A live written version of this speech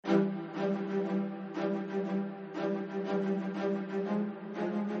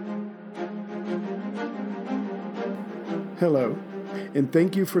Hello, and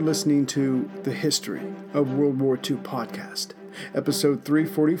thank you for listening to the History of World War II podcast, episode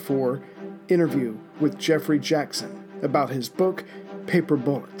 344, interview with Jeffrey Jackson about his book, Paper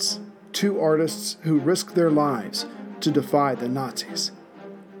Bullets, Two Artists Who Risked Their Lives to Defy the Nazis.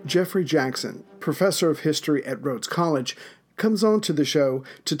 Jeffrey Jackson, professor of history at Rhodes College, comes on to the show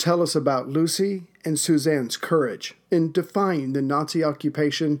to tell us about Lucy and Suzanne's courage in defying the Nazi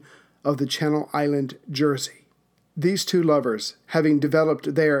occupation of the Channel Island, Jersey. These two lovers, having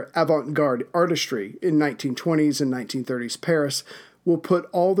developed their avant-garde artistry in 1920s and 1930s Paris, will put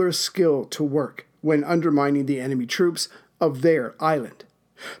all their skill to work when undermining the enemy troops of their island.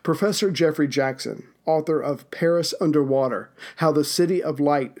 Professor Jeffrey Jackson, author of Paris Underwater, How the City of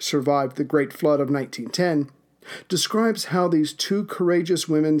Light Survived the Great Flood of 1910, describes how these two courageous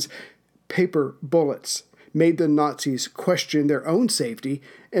women's paper bullets made the Nazis question their own safety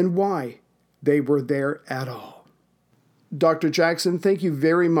and why they were there at all. Dr. Jackson, thank you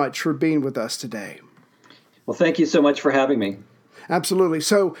very much for being with us today. Well, thank you so much for having me. Absolutely.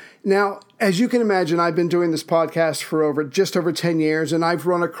 So now, as you can imagine, I've been doing this podcast for just over 10 years, and I've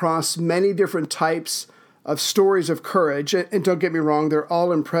run across many different types of stories of courage. And don't get me wrong, they're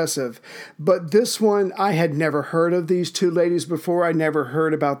all impressive. But this one, I had never heard of these two ladies before. I never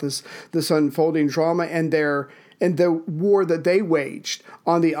heard about this unfolding drama and the war that they waged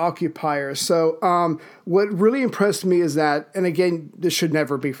on the occupiers. So what really impressed me is that, and again, this should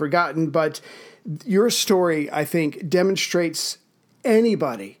never be forgotten, but your story, I think, demonstrates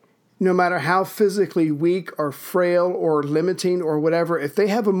anybody, no matter how physically weak or frail or limiting or whatever, if they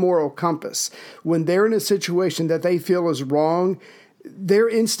have a moral compass, when they're in a situation that they feel is wrong, their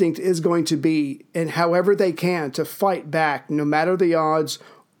instinct is going to be, and however they can, to fight back, no matter the odds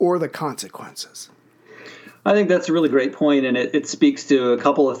or the consequences. I think that's a really great point, and it speaks to a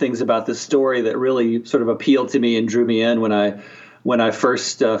couple of things about this story that really sort of appealed to me and drew me in when I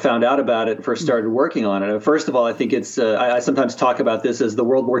first found out about it and first started working on it. First of all, I think it's I sometimes talk about this as the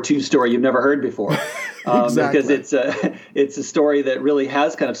World War II story you've never heard before, Exactly. because it's a story that really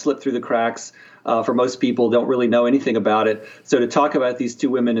has kind of slipped through the cracks. For most people, don't really know anything about it. So to talk about these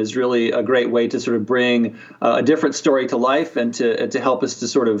two women is really a great way to sort of bring a different story to life and to help us to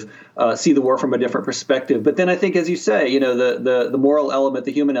sort of see the war from a different perspective. But then I think, as you say, the moral element,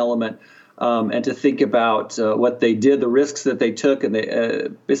 the human element, and to think about what they did, the risks that they took, and they,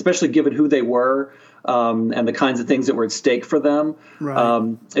 especially given who they were. And the kinds of things that were at stake for them.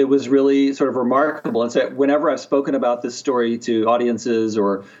 Right. It was really sort of remarkable. And so whenever I've spoken about this story to audiences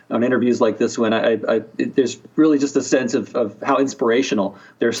or on interviews like this one, there's really just a sense of how inspirational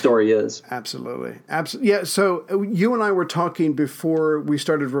their story is. Absolutely. Yeah, so you and I were talking before we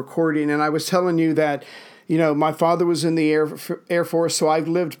started recording, and I was telling you that, my father was in the Air Force, so I've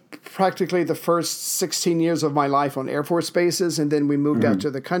lived practically the first 16 years of my life on Air Force bases, and then we moved out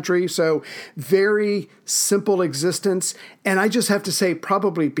to the country. So very simple existence. And I just have to say,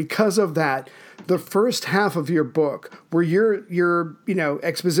 probably because of that, the first half of your book, where your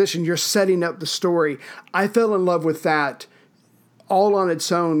exposition, you're setting up the story, I fell in love with that all on its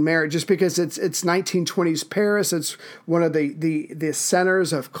own merit, just because it's 1920s Paris. It's one of the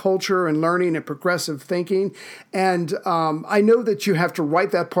centers of culture and learning and progressive thinking. And I know that you have to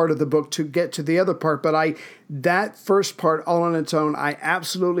write that part of the book to get to the other part, but that first part all on its own, I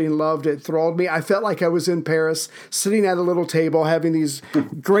absolutely loved it, enthralled me. I felt like I was in Paris, sitting at a little table, having these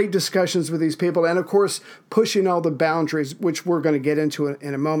great discussions with these people, and of course, pushing all the boundaries, which we're going to get into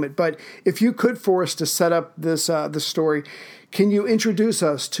in a moment. But if you could, for us to set up this story, can you introduce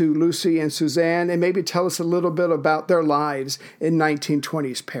us to Lucy and Suzanne and maybe tell us a little bit about their lives in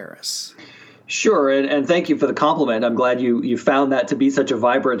 1920s Paris? Sure, and thank you for the compliment. I'm glad you found that to be such a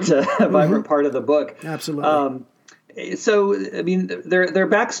vibrant part of the book. Absolutely. So, I mean, their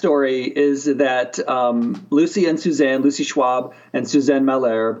backstory is that Lucy and Suzanne, Lucy Schwab and Suzanne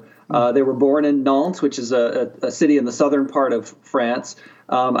Malherbe, they were born in Nantes, which is a city in the southern part of France.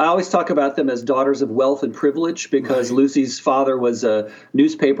 I always talk about them as daughters of wealth and privilege because Right. Lucy's father was a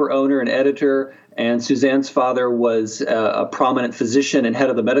newspaper owner and editor, and Suzanne's father was a prominent physician and head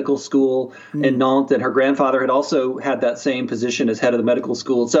of the medical school in Nantes, and her grandfather had also had that same position as head of the medical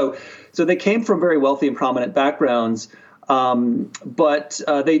school. So they came from very wealthy and prominent backgrounds. But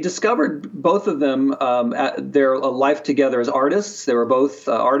they discovered, both of them, their life together as artists. They were both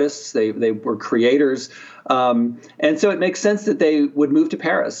artists. They were creators. And so it makes sense that they would move to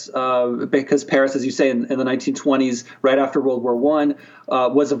Paris because Paris, as you say, in the 1920s, right after World War I,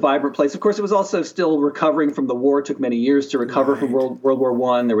 was a vibrant place. Of course, it was also still recovering from the war. It took many years to recover from World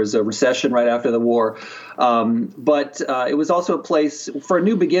War I. There was a recession right after the war. But it was also a place for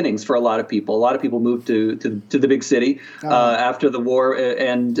new beginnings for a lot of people. A lot of people moved to the big city after the war,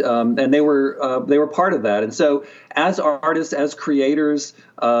 and they were part of that. And so, as artists, as creators,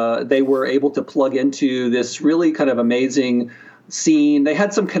 they were able to plug into this really kind of amazing scene. They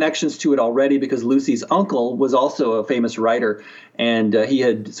had some connections to it already because Lucy's uncle was also a famous writer, and he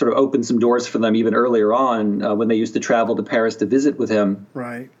had sort of opened some doors for them even earlier on when they used to travel to Paris to visit with him.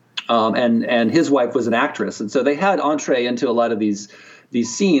 Right. And his wife was an actress, and so they had entree into a lot of these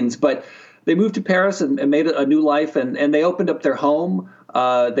scenes. But they moved to Paris and made a new life, and they opened up their home.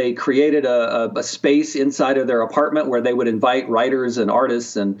 They created a space inside of their apartment where they would invite writers and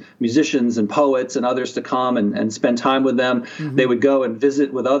artists and musicians and poets and others to come and spend time with them. Mm-hmm. They would go and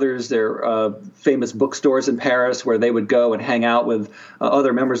visit with others. There are famous bookstores in Paris where they would go and hang out with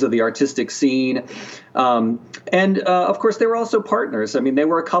other members of the artistic scene. And of course, they were also partners. I mean, they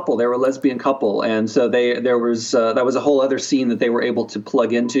were a couple. They were a lesbian couple. And so that was a whole other scene that they were able to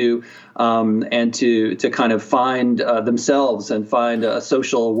plug into and to kind of find themselves and find a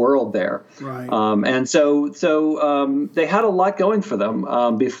social world there. Right. And so they had a lot going for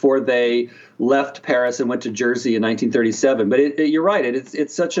them before they left Paris and went to Jersey in 1937. But you're right.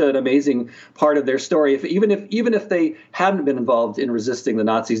 It's such an amazing part of their story. Even if they hadn't been involved in resisting the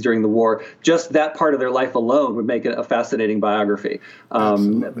Nazis during the war, just that part of their life alone would make it a fascinating biography.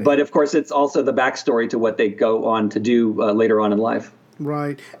 But of course, it's also the backstory to what they go on to do later on in life.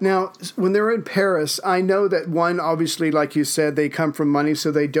 Right. Now, when they're in Paris, I know that one, obviously, like you said, they come from money so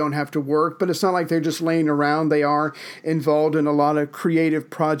they don't have to work, but it's not like they're just laying around. They are involved in a lot of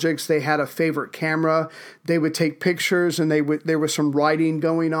creative projects. They had a favorite camera. They would take pictures, and there was some writing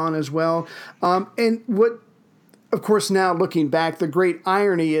going on as well. Of course, now looking back, the great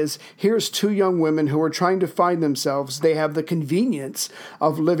irony is here's two young women who are trying to find themselves. They have the convenience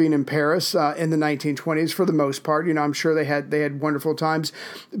of living in Paris in the 1920s for the most part. You know, I'm sure they had wonderful times,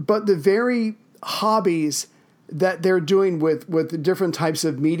 but the very hobbies that they're doing with different types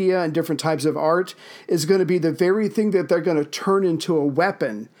of media and different types of art is going to be the very thing that they're going to turn into a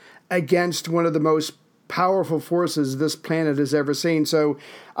weapon against one of the most powerful forces this planet has ever seen. So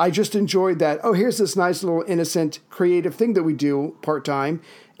I just enjoyed that. Oh, here's this nice little innocent creative thing that we do part-time,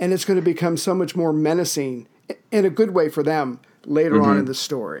 and it's going to become so much more menacing in a good way for them later on in the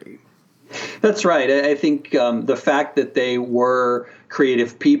story. That's right. I think the fact that they were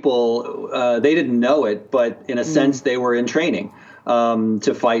creative people, they didn't know it, but in a sense they were in training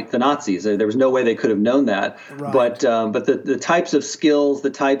to fight the Nazis. There was no way they could have known that. Right. But the types of skills, the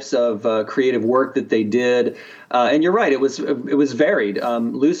types of creative work that they did, and you're right, it was varied.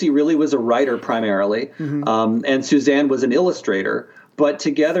 Lucy really was a writer primarily, and Suzanne was an illustrator. But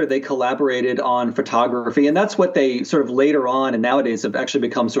together they collaborated on photography, and that's what they sort of later on and nowadays have actually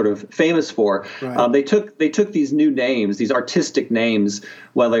become sort of famous for. Right. They took these new names, these artistic names,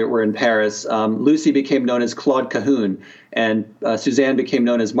 while they were in Paris. Lucy became known as Claude Cahun, and Suzanne became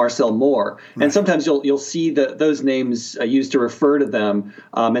known as Marcel Moore. Right. And sometimes you'll see those names used to refer to them,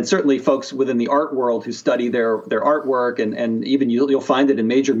 and certainly folks within the art world who study their artwork, and even you'll find it in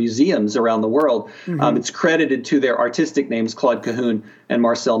major museums around the world. It's credited to their artistic names, Claude Cahun and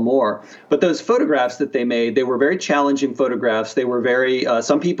Marcel Moore. But those photographs that they made, they were very challenging photographs. They were very,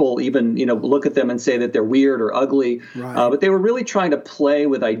 some people even, look at them and say that they're weird or ugly. Right. But they were really trying to play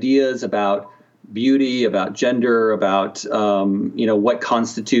with ideas about beauty, about gender, about, what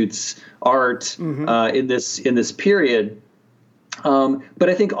constitutes art in this period. But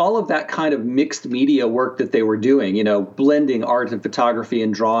I think all of that kind of mixed media work that they were doing, blending art and photography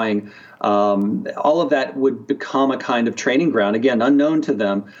and drawing, all of that would become a kind of training ground, again, unknown to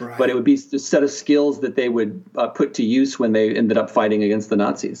them, right. But it would be a set of skills that they would put to use when they ended up fighting against the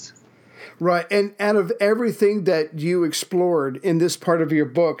Nazis. Right. And out of everything that you explored in this part of your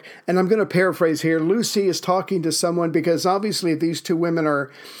book, and I'm going to paraphrase here, Lucy is talking to someone because obviously these two women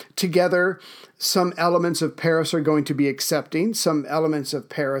are together. Some elements of Paris are going to be accepting. Some elements of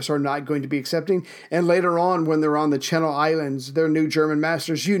Paris are not going to be accepting. And later on, when they're on the Channel Islands, their new German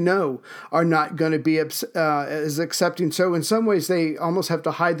masters, are not going to be as accepting. So in some ways, they almost have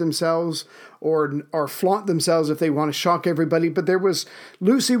to hide themselves or flaunt themselves if they want to shock everybody. But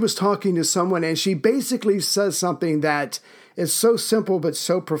Lucy was talking to someone, and she basically says something that is so simple but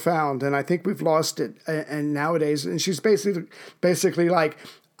so profound. And I think we've lost it and nowadays. And she's basically like,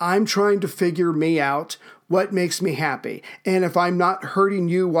 I'm trying to figure me out what makes me happy. And if I'm not hurting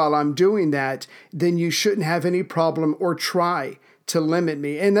you while I'm doing that, then you shouldn't have any problem or try to limit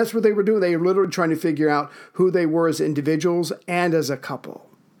me. And that's what they were doing. They were literally trying to figure out who they were as individuals and as a couple.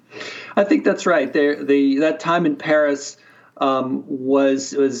 I think that's right. That time in Paris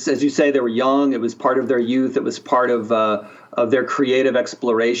was, as you say, they were young. It was part of their youth. It was part of their creative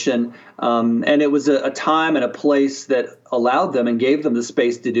exploration. And it was a time and a place that allowed them and gave them the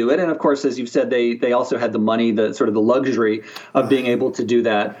space to do it. And of course, as you've said, they also had the money, the sort of the luxury of being able to do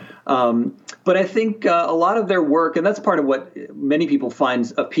that. But I think a lot of their work, and that's part of what many people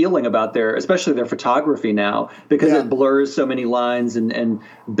find appealing about especially their photography now, because it blurs so many lines and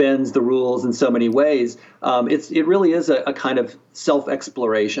bends the rules in so many ways. It really is a kind of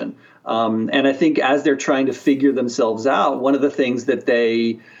self-exploration. And I think as they're trying to figure themselves out, one of the things that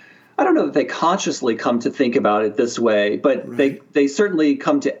I don't know that they consciously come to think about it this way, but they certainly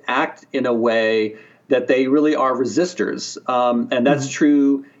come to act in a way that they really are resistors. And that's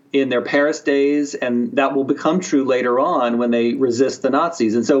true in their Paris days, and that will become true later on when they resist the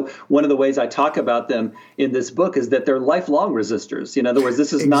Nazis. And so one of the ways I talk about them in this book is that they're lifelong resistors. In other words,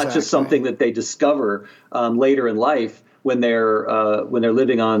 this is not just something that they discover later in life when they're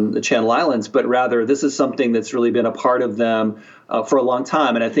living on the Channel Islands, but rather this is something that's really been a part of them for a long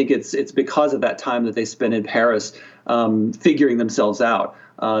time. And I think it's because of that time that they spent in Paris figuring themselves out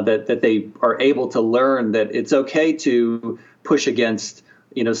that they are able to learn that it's okay to push against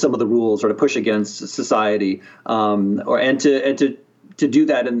some of the rules or to push against society, and to do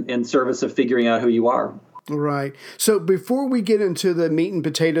that in service of figuring out who you are. Right. So before we get into the meat and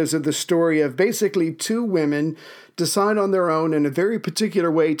potatoes of the story of basically two women decide on their own in a very particular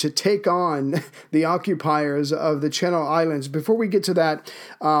way to take on the occupiers of the Channel Islands, before we get to that,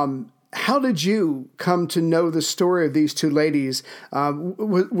 how did you come to know the story of these two ladies?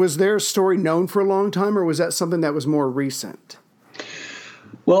 Was their story known for a long time, or was that something that was more recent?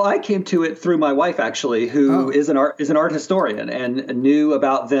 Well, I came to it through my wife, actually, who is an art historian and knew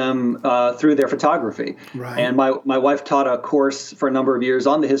about them through their photography. Right. And my wife taught a course for a number of years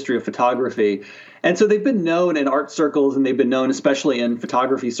on the history of photography. And so they've been known in art circles, and they've been known especially in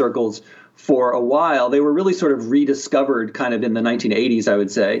photography circles for a while. They were really sort of rediscovered kind of in the 1980s, I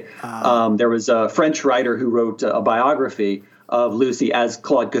would say. There was a French writer who wrote a biography of Lucy as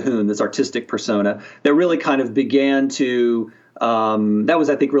Claude Cahun, this artistic persona, that really kind of began to that was,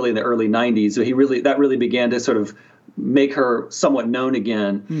 I think, really in the early 90s. So that really began to sort of make her somewhat known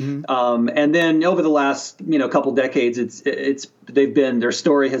again. Mm-hmm. And then over the last couple decades, their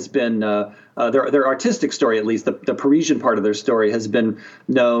story has been their artistic story, at least the Parisian part of their story, has been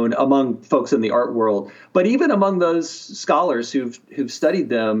known among folks in the art world. But even among those scholars who've studied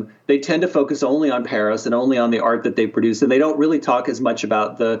them, they tend to focus only on Paris and only on the art that they produce, and they don't really talk as much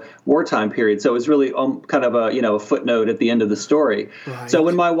about the wartime period. So it's really kind of a footnote at the end of the story. Right. So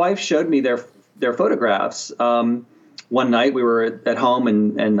when my wife showed me their photographs, one night we were at home,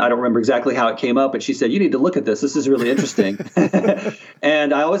 and I don't remember exactly how it came up, but she said, "You need to look at this. This is really interesting."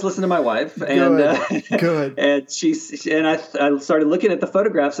 And I always listen to my wife, and Good. And I started looking at the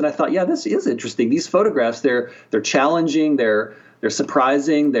photographs, and I thought, yeah, this is interesting. These photographs, they're challenging, they're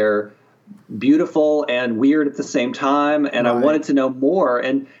surprising, they're beautiful and weird at the same time, and right. I wanted to know more.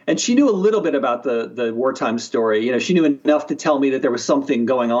 And she knew a little bit about the wartime story. She knew enough to tell me that there was something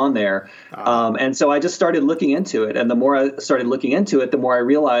going on there. And so I just started looking into it. And the more I started looking into it, the more I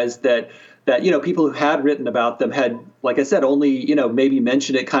realized that people who had written about them had, like I said, only maybe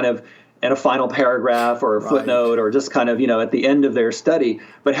mentioned it kind of in a final paragraph or a footnote, or just kind of, at the end of their study,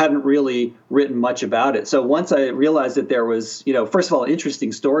 but hadn't really written much about it. So once I realized that there was, first of all, an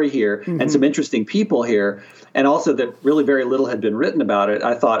interesting story here mm-hmm. and some interesting people here, and also that really very little had been written about it,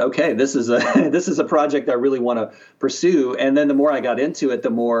 I thought, okay, this is a project I really want to pursue. And then the more I got into it,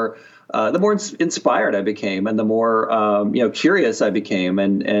 the more inspired I became, and the more curious I became,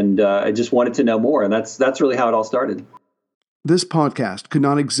 and I just wanted to know more. And that's really how it all started. This podcast could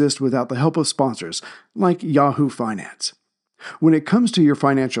not exist without the help of sponsors like Yahoo Finance. When it comes to your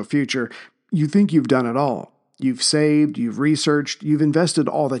financial future, you think you've done it all. You've saved, you've researched, you've invested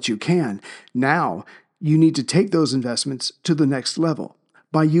all that you can. Now, you need to take those investments to the next level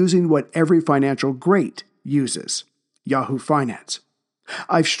by using what every financial great uses, Yahoo Finance.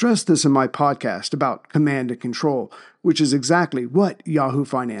 I've stressed this in my podcast about command and control, which is exactly what Yahoo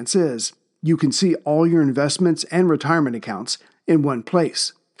Finance is. You can see all your investments and retirement accounts in one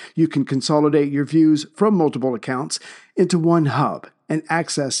place. You can consolidate your views from multiple accounts into one hub and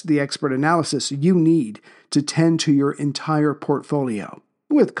access the expert analysis you need to tend to your entire portfolio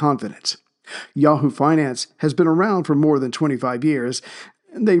with confidence. Yahoo Finance has been around for more than 25 years,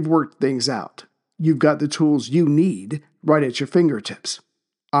 and they've worked things out. you've got the tools you need right at your fingertips.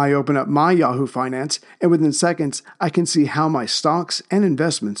 I open up my Yahoo Finance, and within seconds, I can see how my stocks and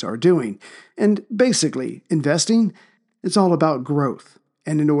investments are doing. And basically, investing, it's all about growth.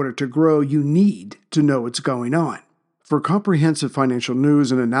 And in order to grow, you need to know what's going on. For comprehensive financial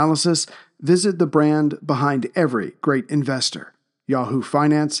news and analysis, visit the brand behind every great investor,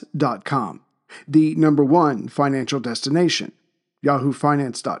 yahoofinance.com. The number one financial destination,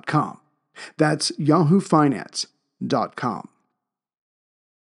 yahoofinance.com. That's yahoofinance.com.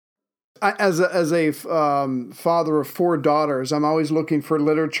 As a father of 4 daughters, I'm always looking for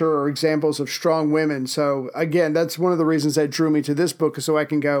literature or examples of strong women. So again, that's one of the reasons that drew me to this book, so I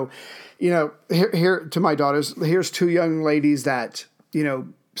can go, here to my daughters. Here's 2 young ladies that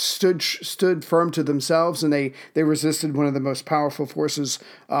stood firm to themselves, and they resisted one of the most powerful forces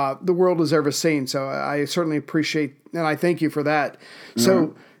the world has ever seen. So I certainly appreciate and I thank you for that. Mm-hmm.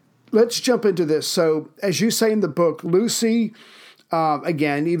 So let's jump into this. So as you say in the book, Lucy.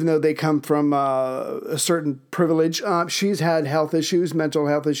 Again, even though they come from a certain privilege, she's had health issues, mental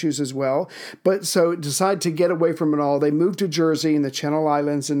health issues as well. But so decide to get away from it all. They moved to Jersey in the Channel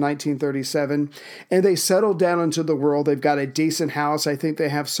Islands in 1937, and they settled down into the world. They've got a decent house. I think they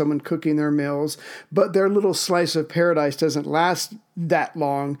have someone cooking their meals, but their little slice of paradise doesn't last that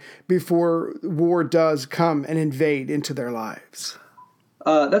long before war does come and invade into their lives.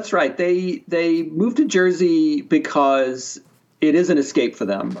 That's right. They moved to Jersey because it is an escape for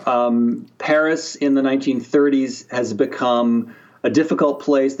them. Paris in the 1930s has become a difficult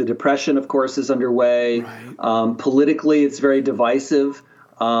place. The Depression, of course, is underway. Right. Politically, it's very divisive.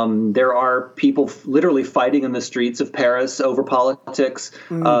 There are people literally fighting in the streets of Paris over politics.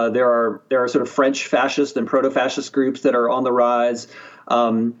 Mm. There are sort of French fascist and proto-fascist groups that are on the rise.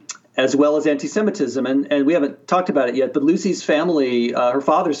 As well as anti-Semitism. And we haven't talked about it yet, but Lucy's family, her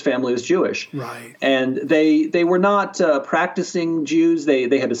father's family, was Jewish. Right. And they were not practicing Jews.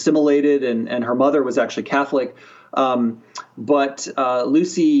 They had assimilated, and her mother was actually Catholic. But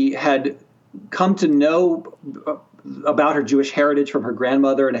Lucy had come to know about her Jewish heritage from her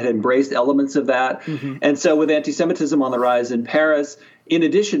grandmother and had embraced elements of that. Mm-hmm. And so with anti-Semitism on the rise in Paris, in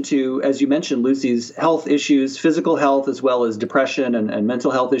addition to, as you mentioned, Lucy's health issues, physical health, as well as depression and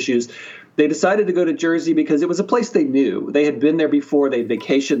mental health issues, they decided to go to Jersey because it was a place they knew. They had been there before. They'd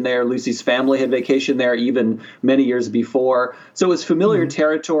vacationed there. Lucy's family had vacationed there even many years before. So it was familiar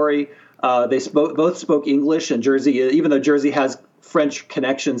territory. They both spoke English, and Jersey, even though Jersey has French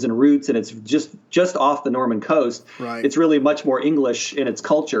connections and roots, and it's just off the Norman coast, right. It's really much more English in its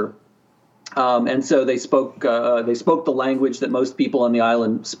culture. And so they spoke the language that most people on the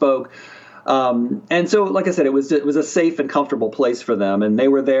island spoke. And so, like I said, it was a safe and comfortable place for them. And they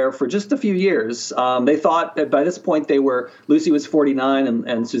were there for just a few years. They thought that by this point Lucy was 49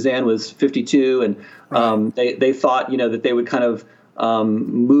 and Suzanne was 52. And right. They thought, that they would kind of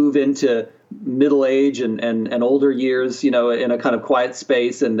move into middle age and older years, in a kind of quiet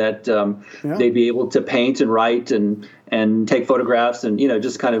space, and that they'd be able to paint and write and take photographs and,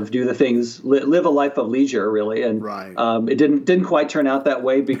 just kind of do the things, live a life of leisure, really. And right. It didn't quite turn out that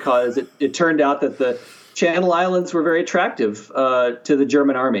way, because it turned out that the Channel Islands were very attractive to the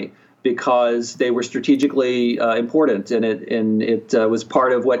German army, because they were strategically important, and it was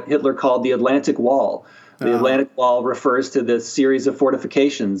part of what Hitler called the Atlantic Wall. The Atlantic Wall refers to this series of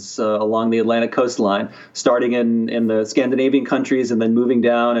fortifications along the Atlantic coastline, starting in the Scandinavian countries and then moving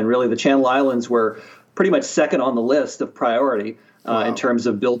down. And really the Channel Islands were pretty much second on the list of priority in terms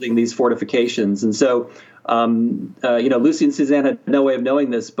of building these fortifications. And so, Lucy and Suzanne had no way of knowing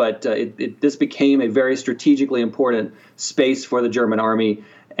this, but this became a very strategically important space for the German army.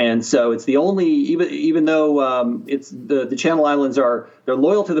 And so it's the only, even though it's the Channel Islands they're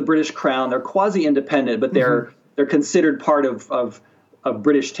loyal to the British Crown, they're quasi-independent, but they're considered part of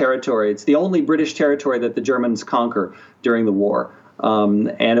British territory. It's the only British territory that the Germans conquer during the war.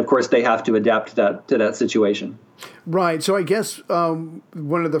 And of course, they have to adapt to that situation. Right. So I guess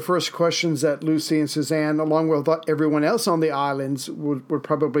one of the first questions that Lucy and Suzanne, along with everyone else on the islands, would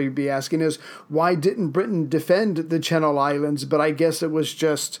probably be asking is, why didn't Britain defend the Channel Islands? But I guess it was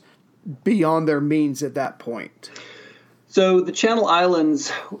just beyond their means at that point. So the Channel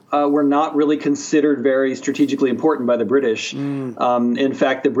Islands were not really considered very strategically important by the British. In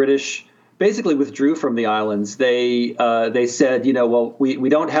fact, the British basically withdrew from the islands. They said, we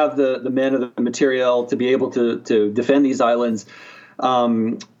don't have the men or the material to be able to defend these islands.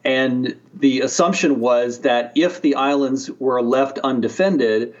 And the assumption was that if the islands were left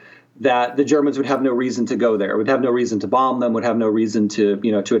undefended, that the Germans would have no reason to go there, would have no reason to bomb them, would have no reason to,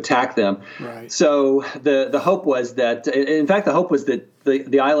 to attack them. Right. So the hope was that, in fact, the hope was that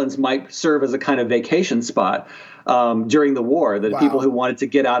the islands might serve as a kind of vacation spot during the war, that people who wanted to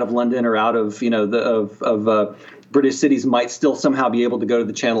get out of London or out of, British cities might still somehow be able to go to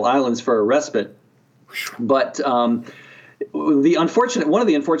the Channel Islands for a respite. But one of the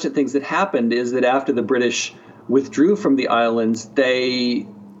unfortunate things that happened is that after the British withdrew from the islands, they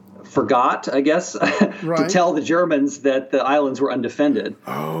forgot, I guess, to tell the Germans that the islands were undefended.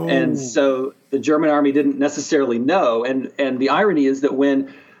 Oh. And so the German army didn't necessarily know. And the irony is that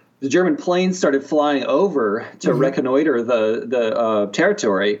when the German planes started flying over to reconnoiter the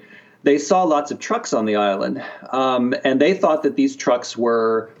territory, they saw lots of trucks on the island. And they thought that these trucks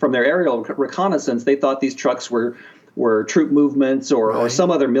were, from their aerial reconnaissance, they thought these trucks were troop movements or some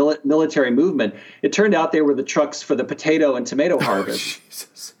other military movement. It turned out they were the trucks for the potato and tomato harvest.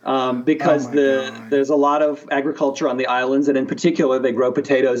 Because there's a lot of agriculture on the islands, and in particular, they grow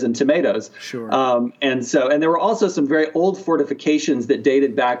potatoes and tomatoes. Sure. And there were also some very old fortifications that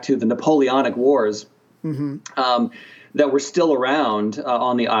dated back to the Napoleonic Wars. That were still around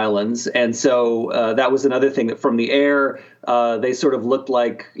on the islands. And so that was another thing, that from the air, they sort of looked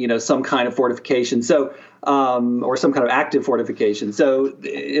like, some kind of fortification. So, or some kind of active fortification. So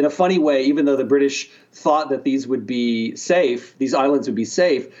in a funny way, even though the British thought that these islands would be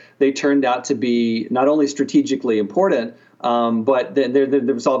safe, they turned out to be not only strategically important, but then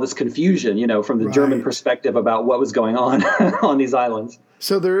there was all this confusion, from the German perspective about what was going on on these islands.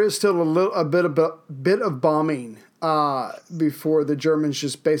 So there is still a bit of bombing before the Germans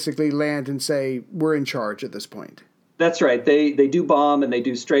just basically land and say, we're in charge at this point. That's right. They do bomb and they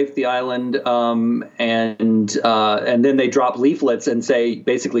do strafe the island, and then they drop leaflets and say,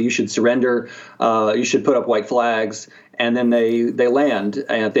 basically, you should surrender, you should put up white flags, and then they land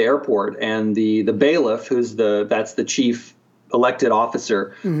at the airport, and the bailiff, that's the chief elected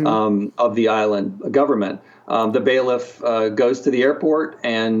officer of the island government. The bailiff goes to the airport,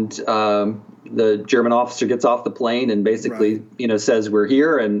 and the German officer gets off the plane and basically, says, we're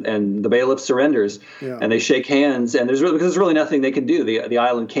here, and the bailiff surrenders, and they shake hands, and there's really nothing they can do. The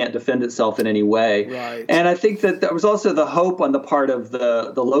island can't defend itself in any way. Right. And I think that there was also the hope on the part of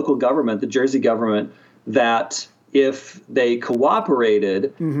the local government, the Jersey government, that if they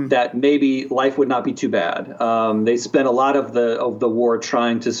cooperated, that maybe life would not be too bad. They spent a lot of the war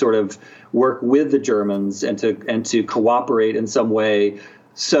trying to sort of work with the Germans and to cooperate in some way,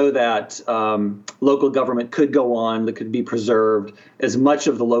 so that local government could go on, that could be preserved, as much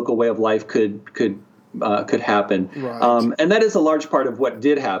of the local way of life could happen. Right. And that is a large part of what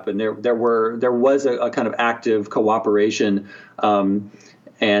did happen. There was a kind of active cooperation, and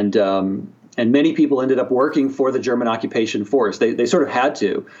many people ended up working for the German occupation force. They sort of had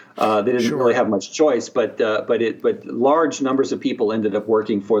to. They didn't really have much choice, but large numbers of people ended up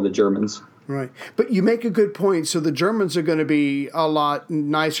working for the Germans. Right. But you make a good point. So the Germans are going to be a lot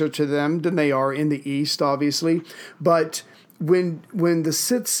nicer to them than they are in the East, obviously. But when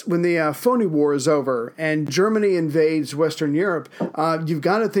the phony war is over and Germany invades Western Europe, you've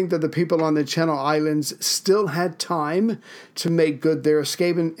got to think that the people on the Channel Islands still had time to make good their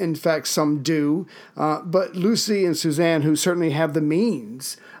escape. And in fact, some do. But Lucy and Suzanne, who certainly have the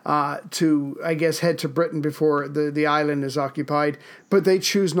means to, I guess, head to Britain before the island is occupied, but they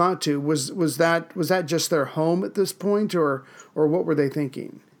choose not to. Was that just their home at this point, or what were they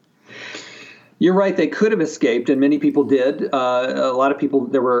thinking? You're right. They could have escaped, and many people did. A lot of people.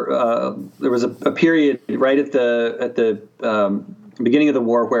 There was a period right at the beginning of the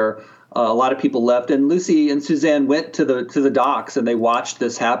war where a lot of people left, and Lucy and Suzanne went to the docks, and they watched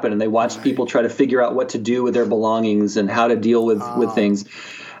this happen, and they watched people try to figure out what to do with their belongings and how to deal with things.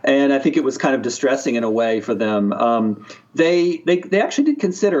 And I think it was kind of distressing in a way for them. They actually did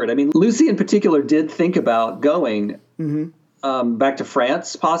consider it. I mean, Lucy in particular did think about going back to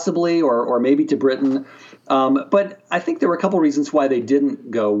France, possibly, or maybe to Britain. But I think there were a couple reasons why they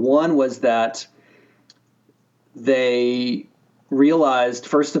didn't go. One was that they realized,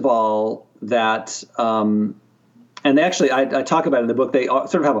 first of all, that, and they actually, I talk about it in the book, they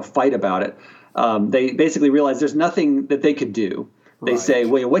sort of have a fight about it. They basically realized there's nothing that they could do. They say,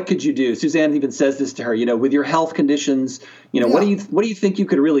 well, what could you do? Suzanne even says this to her, with your health conditions, what do you think you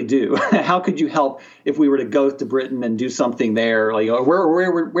could really do? How could you help if we were to go to Britain and do something there? Like,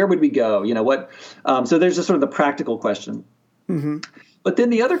 where would we go? What? So there's just sort of the practical question. But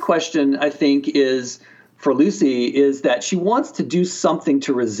then the other question, I think, is for Lucy is that she wants to do something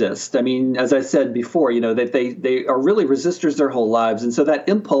to resist. I mean, as I said before, that they are really resistors their whole lives. And so that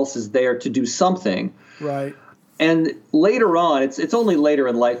impulse is there to do something. Right. And later on, it's only later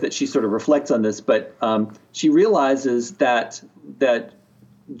in life that she sort of reflects on this, but she realizes that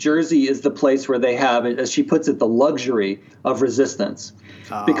Jersey is the place where they have, as she puts it, the luxury of resistance.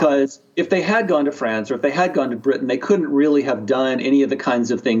 Because if they had gone to France or if they had gone to Britain, they couldn't really have done any of the kinds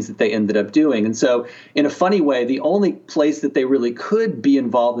of things that they ended up doing. And so in a funny way, the only place that they really could be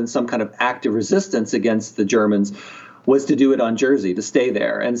involved in some kind of active resistance against the Germans was to do it on Jersey, to stay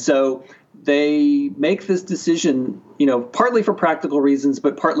there. And so they make this decision, partly for practical reasons,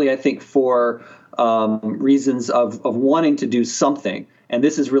 but partly, I think, for reasons of wanting to do something. And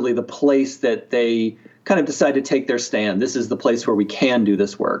this is really the place that they kind of decide to take their stand. This is the place where we can do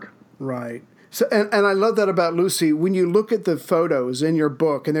this work. Right. So, and I love that about Lucy. When you look at the photos in your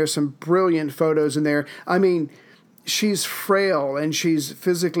book, and there's some brilliant photos in there, I mean, she's frail and she's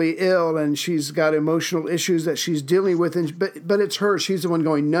physically ill and she's got emotional issues that she's dealing with. But it's her. She's the one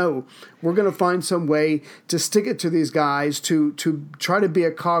going, no, we're going to find some way to stick it to these guys, to try to be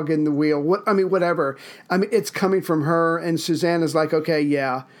a cog in the wheel. Whatever. It's coming from her. And Suzanne is like, okay,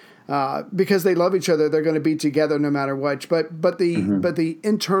 yeah. Because they love each other, they're going to be together no matter what. But the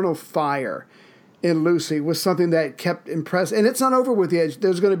internal fire in Lucy was something that kept impressing. And it's not over with yet.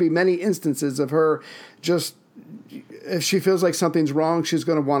 There's going to be many instances of her just, if she feels like something's wrong, she's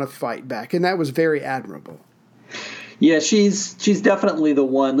going to want to fight back. And that was very admirable. Yeah, she's definitely the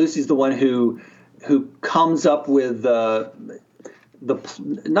one. Lucy's the one who comes up with not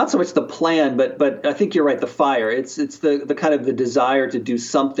so much the plan, but I think you're right. The fire. It's the kind of the desire to do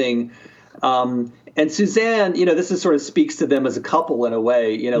something. And Suzanne, this is sort of speaks to them as a couple in a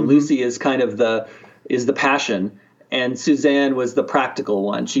way. Lucy is kind of the passion, and Suzanne was the practical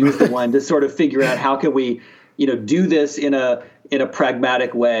one. She was the one to sort of figure out how can we, do this in a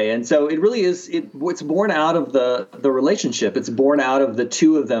pragmatic way. And so it really is. It's born out of the relationship. It's born out of the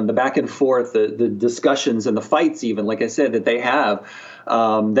two of them, the back and forth, the discussions and the fights, even, like I said, that they have,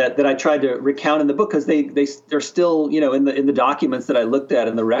 that I tried to recount in the book, because they're still, in the documents that I looked at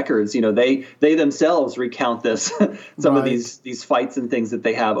in the records, they themselves recount this, some of these fights and things that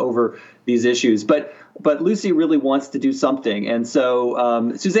they have over these issues. But Lucy really wants to do something. And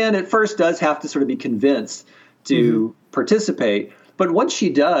so Suzanne at first does have to sort of be convinced to participate. But once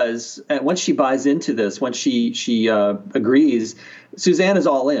she does, once she buys into this, once she agrees, Suzanne is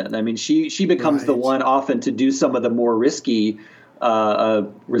all in. I mean, she becomes the one often to do some of the more risky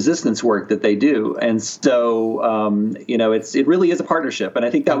resistance work that they do. And so, it really is a partnership. And I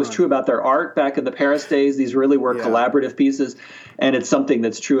think that was true about their art back in the Paris days. These really were collaborative pieces. And it's something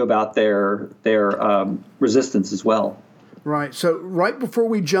that's true about their resistance as well. Right. So right before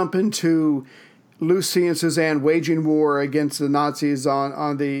we jump into Lucy and Suzanne waging war against the Nazis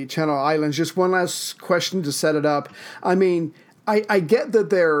on the Channel Islands, just one last question to set it up. I mean, I get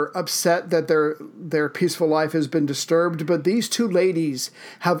that they're upset that their peaceful life has been disturbed, but these two ladies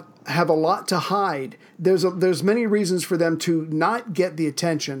have a lot to hide. There's many reasons for them to not get the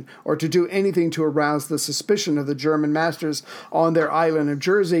attention or to do anything to arouse the suspicion of the German masters on their island of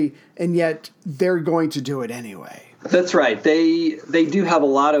Jersey, and yet they're going to do it anyway. That's right. They do have a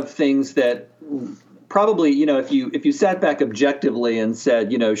lot of things that probably, if you sat back objectively and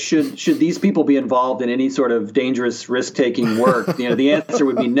said, should these people be involved in any sort of dangerous risk-taking work? The answer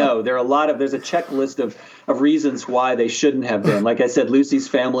would be no. There's a checklist of reasons why they shouldn't have been. Like I said, Lucy's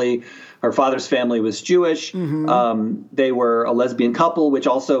family, her father's family was Jewish. They were a lesbian couple, which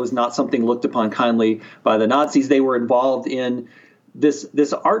also was not something looked upon kindly by the Nazis. They were involved in this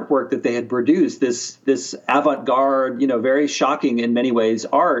artwork that they had produced, this avant-garde, very shocking in many ways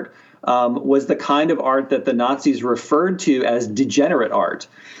art, was the kind of art that the Nazis referred to as degenerate art.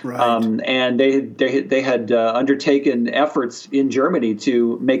 Right. And they had undertaken efforts in Germany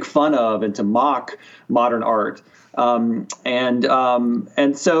to make fun of and to mock modern art. And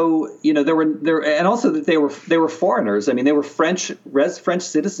so and also that they were foreigners. I mean, they were French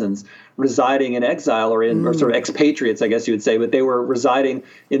citizens residing in exile or sort of expatriates, I guess you would say, but they were residing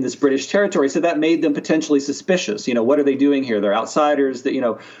in this British territory. So that made them potentially suspicious. What are they doing here? They're outsiders.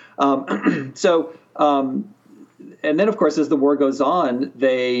 And then, of course, as the war goes on,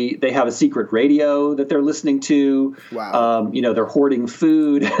 they have a secret radio that they're listening to. Wow. They're hoarding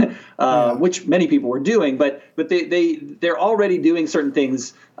food, which many people were doing. But they're already doing certain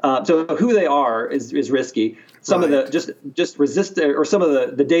things. So who they are is risky. Some of the just resist, or some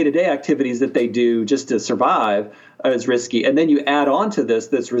of the day-to-day activities that they do just to survive is risky. And then you add on to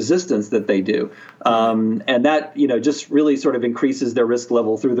this resistance that they do, and that just really sort of increases their risk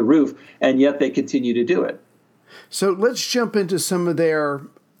level through the roof. And yet they continue to do it. So let's jump into some of their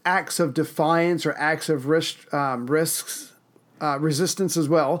acts of defiance or acts of risks. resistance as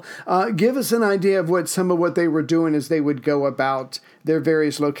well. Give us an idea of some of what they were doing as they would go about their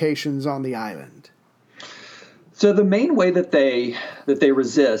various locations on the island. So the main way that they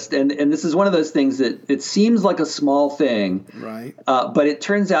resist, and this is one of those things that it seems like a small thing, right? But it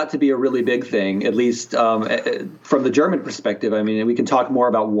turns out to be a really big thing, at least from the German perspective. I mean, we can talk more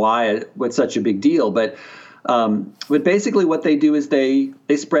about why it's such a big deal, but basically what they do is they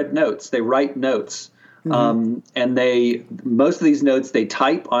spread notes, they write notes. And most of these notes they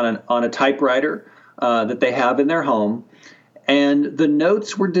type on a typewriter that they have in their home, and the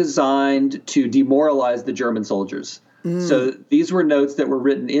notes were designed to demoralize the German soldiers. So these were notes that were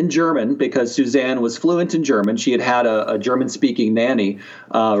written in German because Suzanne was fluent in German. She had a German-speaking nanny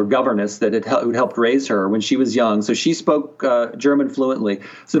or governess that who helped raise her when she was young. So she spoke German fluently.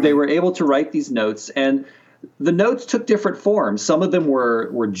 So they were able to write these notes, and the notes took different forms. Some of them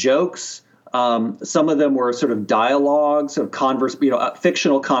were jokes. Some of them were sort of dialogues of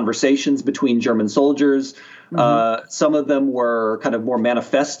fictional conversations between German soldiers. Some of them were kind of more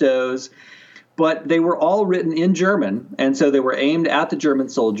manifestos, but they were all written in German. And so they were aimed at the German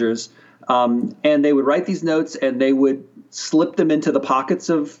soldiers. And they would write these notes and they would slip them into the pockets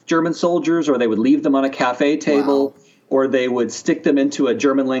of German soldiers, or they would leave them on a cafe table. Wow. Or they would stick them into a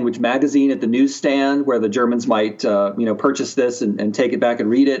German language magazine at the newsstand where the Germans might, purchase this and take it back and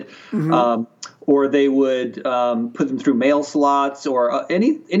read it. Or they would put them through mail slots or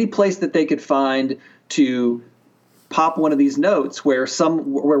any place that they could find to pop one of these notes where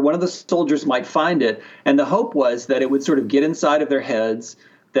one of the soldiers might find it. And the hope was that it would sort of get inside of their heads,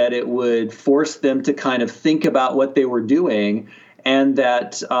 that it would force them to kind of think about what they were doing. And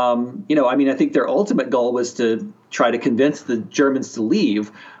that, I think their ultimate goal was to try to convince the Germans to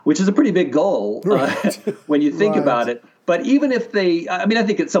leave, which is a pretty big goal when you think about it. But even if I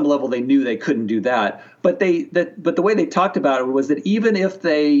think at some level they knew they couldn't do that. But but the way they talked about it was that even if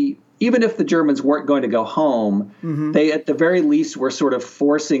the Germans weren't going to go home, they at the very least were sort of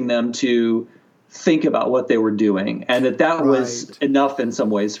forcing them to think about what they were doing, and that was enough in some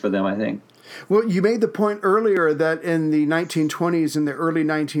ways for them, I think. Well, you made the point earlier that in the 1920s and the early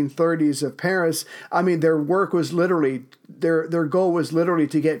 1930s of Paris, I mean, their work was literally, their goal was literally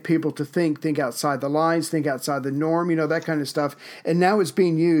to get people to think outside the lines, think outside the norm, that kind of stuff. And now it's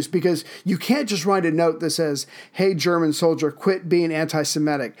being used because you can't just write a note that says, hey, German soldier, quit being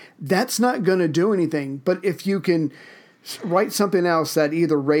anti-Semitic. That's not going to do anything. But if you can write something else that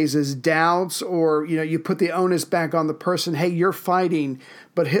either raises doubts or, you put the onus back on the person, hey, you're fighting,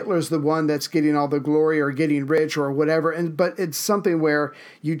 but Hitler's the one that's getting all the glory or getting rich or whatever. But it's something where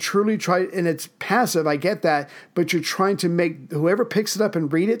you truly try, and it's passive, I get that, but you're trying to make whoever picks it up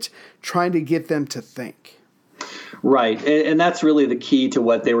and read it, trying to get them to think. Right. And that's really the key to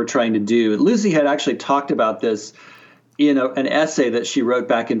what they were trying to do. Lucy had actually talked about this in an essay that she wrote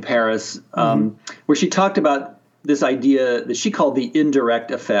back in Paris, where she talked about this idea that she called the indirect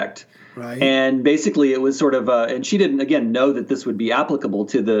effect. Right. And basically it was sort of and she didn't, again, know that this would be applicable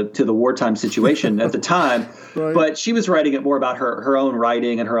to the wartime situation at the time, but she was writing it more about her own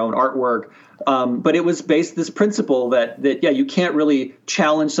writing and her own artwork. But it was based this principle that you can't really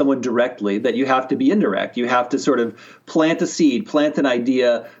challenge someone directly, that you have to be indirect. You have to sort of plant a seed, plant an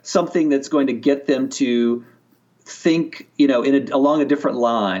idea, something that's going to get them to think, along a different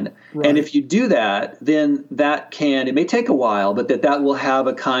line. Right. And if you do that, then it may take a while, but that will have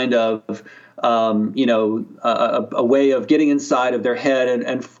a kind of, a way of getting inside of their head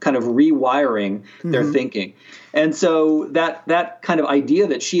and kind of rewiring their thinking. And so that kind of idea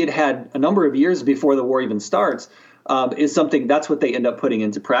that she had a number of years before the war even starts is something that's what they end up putting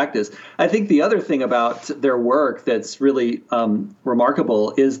into practice. I think the other thing about their work that's really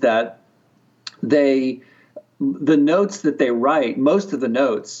remarkable is that the notes that they write, most of the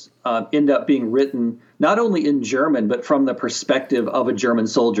notes end up being written not only in German, but from the perspective of a German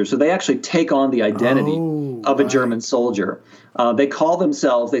soldier. So they actually take on the identity of a German soldier. They call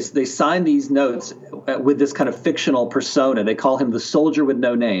themselves, they sign these notes with this kind of fictional persona. They call him the soldier with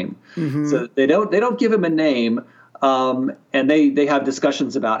no name. So they don't give him a name. And they have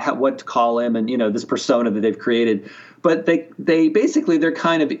discussions about what to call him and, this persona that they've created. But they basically, they're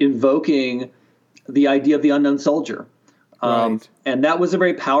kind of invoking the idea of the unknown soldier. And that was a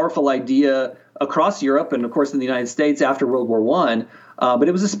very powerful idea across Europe and, of course, in the United States after World War I. But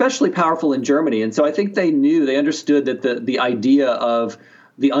it was especially powerful in Germany. And so I think they understood that the idea of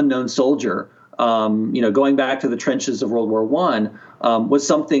the unknown soldier, going back to the trenches of World War I, was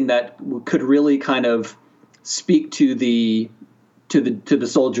something that could really kind of speak to the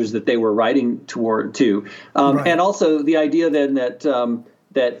soldiers that they were writing to. And also the idea then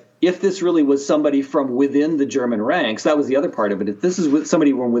that if this really was somebody from within the German ranks, that was the other part of it. If this is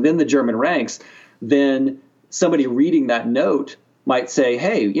somebody from within the German ranks, then somebody reading that note might say,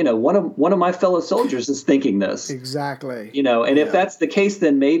 hey, one of my fellow soldiers is thinking this. Exactly. And if that's the case,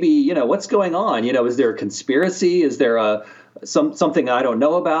 then maybe, what's going on? Is there a conspiracy? Is there something I don't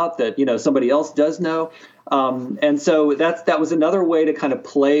know about that, somebody else does know? And so that was another way to kind of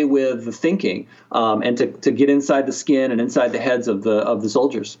play with the thinking and to get inside the skin and inside the heads of the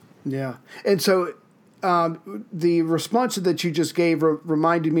soldiers. Yeah. And so the response that you just gave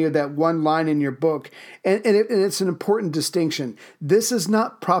reminded me of that one line in your book, and it's an important distinction. This is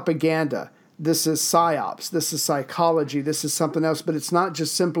not propaganda. This is psyops. This is psychology. This is something else, but it's not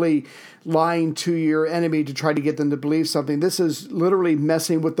just simply lying to your enemy to try to get them to believe something. This is literally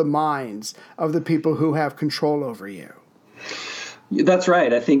messing with the minds of the people who have control over you. That's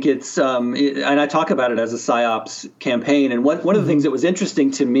right. I think it's, and I talk about it as a psyops campaign. And one of the things that was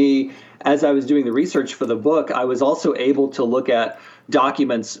interesting to me as I was doing the research for the book, I was also able to look at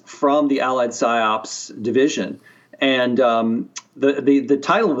documents from the Allied psyops division. And the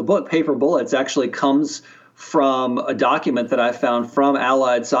title of the book, Paper Bullets, actually comes from a document that I found from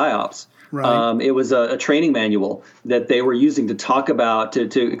Allied psyops. Right. It was a training manual that they were using to talk about,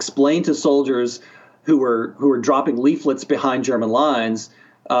 to explain to soldiers who were dropping leaflets behind German lines,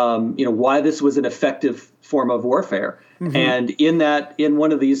 why this was an effective form of warfare. Mm-hmm. And in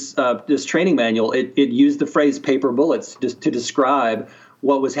one of these this training manual, it used the phrase paper bullets to describe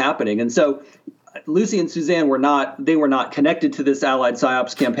what was happening. And so Lucy and Suzanne were not connected to this Allied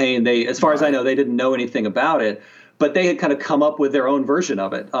psyops campaign. They, as far as I know, they didn't know anything about it, but they had kind of come up with their own version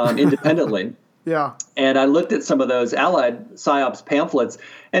of it independently. Yeah. And I looked at some of those Allied psyops pamphlets,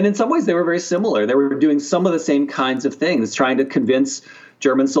 and in some ways they were very similar. They were doing some of the same kinds of things, trying to convince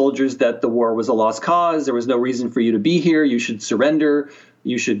German soldiers that the war was a lost cause. There was no reason for you to be here. You should surrender.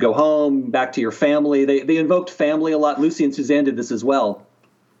 You should go home, back to your family. They invoked family a lot. Lucy and Suzanne did this as well,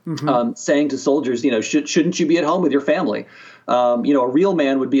 saying to soldiers, shouldn't you be at home with your family? A real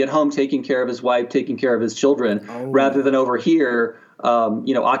man would be at home taking care of his wife, taking care of his children, rather than over here,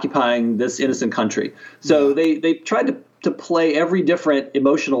 occupying this innocent country. So they tried to play every different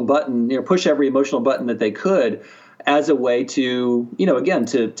emotional button, push every emotional button that they could as a way to, again,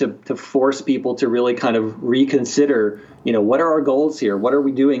 to force people to really kind of reconsider, what are our goals here? What are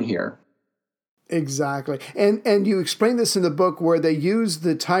we doing here? Exactly. And you explain this in the book where they use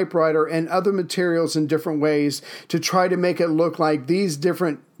the typewriter and other materials in different ways to try to make it look like these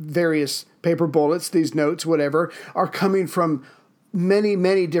different various paper bullets, these notes, whatever, are coming from many,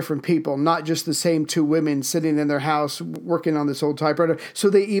 many different people, not just the same two women sitting in their house working on this old typewriter. So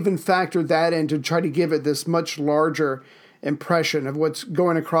they even factored that in to try to give it this much larger impression of what's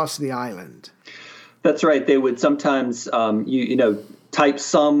going across the island. That's right. They would sometimes, type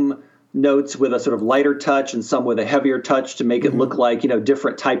some notes with a sort of lighter touch and some with a heavier touch to make it look like,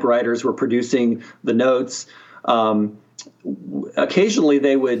 different typewriters were producing the notes. Occasionally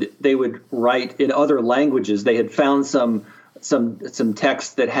they would write in other languages. They had found some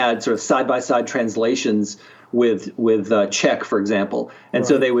text that had sort of side-by-side translations with Czech, for example. And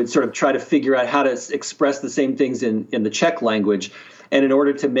so they would sort of try to figure out how to express the same things in the Czech language. And in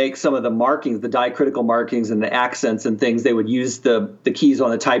order to make some of the markings, the diacritical markings and the accents and things, they would use the keys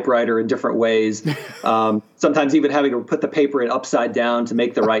on the typewriter in different ways, sometimes even having to put the paper in upside down to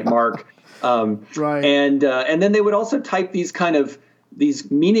make the right mark. Right. And then they would also type these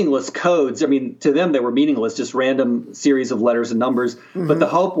meaningless codes. I mean, to them, they were meaningless, just random series of letters and numbers. Mm-hmm. But the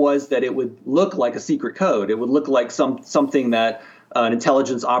hope was that it would look like a secret code. It would look like something that an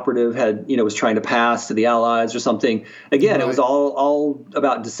intelligence operative was trying to pass to the Allies or something. Again, It was all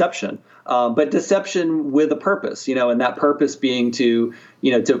about deception, but deception with a purpose, and that purpose being to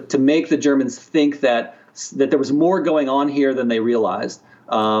make the Germans think that there was more going on here than they realized,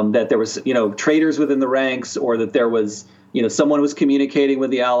 that there was, traitors within the ranks, or that there was, someone was communicating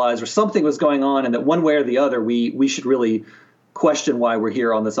with the Allies, or something was going on, and that one way or the other, we should really question why we're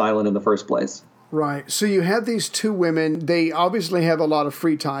here on this island in the first place. Right. So you have these two women. They obviously have a lot of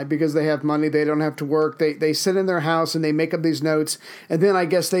free time because they have money. They don't have to work. They sit in their house and they make up these notes. And then I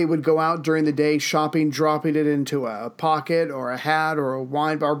guess they would go out during the day shopping, dropping it into a pocket or a hat or a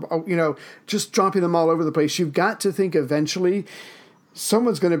wine bar, just dropping them all over the place. You've got to think eventually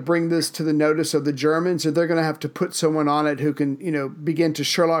someone's going to bring this to the notice of the Germans, or they're going to have to put someone on it who can, begin to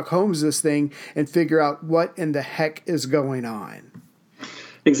Sherlock Holmes this thing and figure out what in the heck is going on.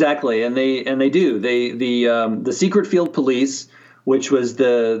 Exactly, and they do. The Secret Field Police, which was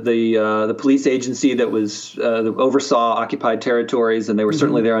the police agency that oversaw occupied territories, and they were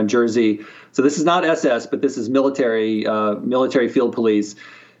certainly there on Jersey. So this is not SS, but this is military field police.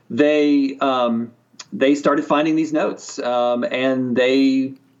 they started finding these notes, and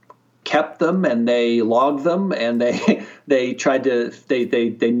they kept them and they logged them, and they tried to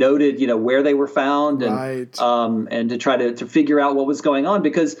they noted, you know, where they were found, and Right. And to try to figure out what was going on,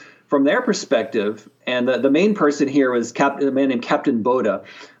 because from their perspective, and the main person here was a man named Captain Boda.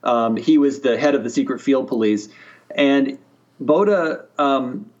 He was the head of the Secret Field Police, and Boda,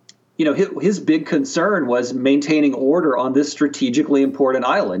 you know, his big concern was maintaining order on this strategically important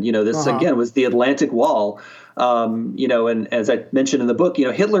island. You know, this again was the Atlantic Wall. You know, and as I mentioned in the book, you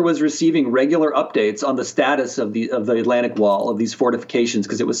know, Hitler was receiving regular updates on the status of the Atlantic Wall, of these fortifications,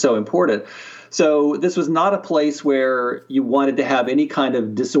 because it was so important. So this was not a place where you wanted to have any kind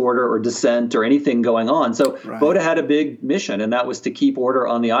of disorder or dissent or anything going on. So Boda had a big mission, and that was to keep order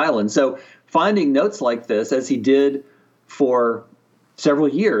on the island. So finding notes like this, as he did for several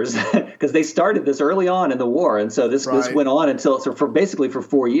years, because they started this early on in the war, and so this went on until basically for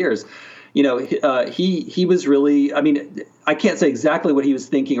 4 years. You know, he was really, I mean, I can't say exactly what he was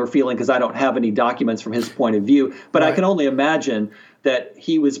thinking or feeling because I don't have any documents from his point of view, but I can only imagine that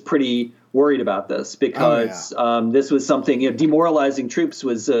he was pretty worried about this, because this was something, you know, demoralizing troops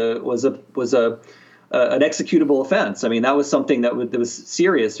was an executable offense. I mean, that was something that was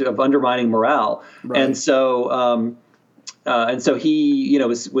serious, of undermining morale. And so he, you know,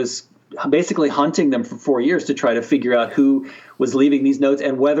 was basically hunting them for 4 years to try to figure out who was leaving these notes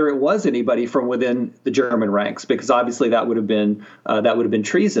and whether it was anybody from within the German ranks, because obviously that would have been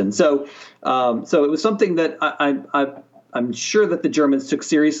treason. So it was something that I'm sure that the Germans took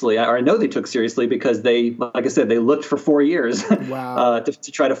seriously, or I know they took seriously, because they, like I said, they looked for 4 years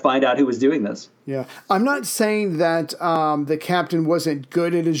to try to find out who was doing this. Yeah. I'm not saying that the captain wasn't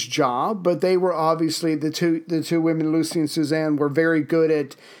good at his job, but they were obviously, the two women, Lucy and Suzanne, were very good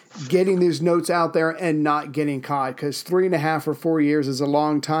at getting these notes out there and not getting caught, because 3.5 or 4 years is a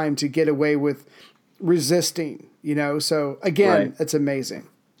long time to get away with resisting, you know? So again, it's amazing.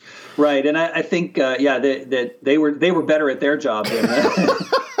 Right, and I think that they were better at their job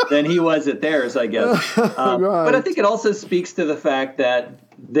than he was at theirs, I guess. But I think it also speaks to the fact that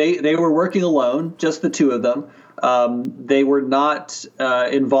they were working alone, just the two of them. They were not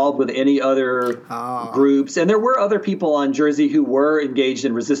involved with any other groups, and there were other people on Jersey who were engaged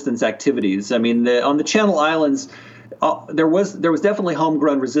in resistance activities. I mean, on the Channel Islands, there was definitely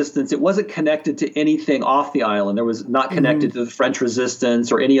homegrown resistance. It wasn't connected to anything off the island. There was not connected to the French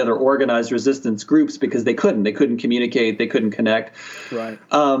resistance or any other organized resistance groups, because they couldn't communicate, they couldn't connect. Right.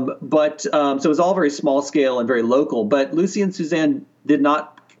 So it was all very small scale and very local. But Lucy and Suzanne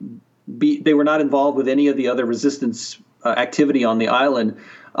they were not involved with any of the other resistance activity on the island.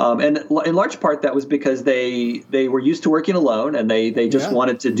 And in large part, that was because they were used to working alone, and they just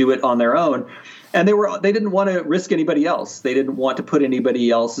wanted to do it on their own. And they didn't want to risk anybody else. They didn't want to put anybody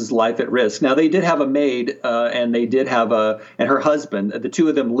else's life at risk. Now, they did have a maid, and they did have and her husband. The two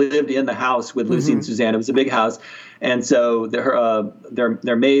of them lived in the house with Lucy and Suzanne. It was a big house. And so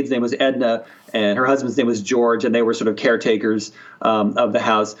their maid's name was Edna, and her husband's name was George, and they were sort of caretakers of the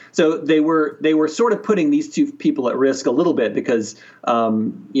house. So they were sort of putting these two people at risk a little bit, because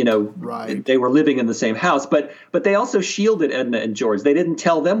they were living in the same house. But they also shielded Edna and George. They didn't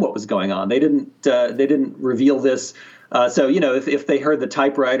tell them what was going on. They didn't reveal this. So if they heard the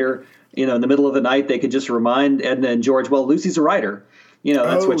typewriter, in the middle of the night, they could just remind Edna and George, well, Lucy's a writer.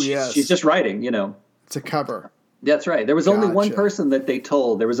 That's what she's just writing. It's a cover. That's right. There was only one person that they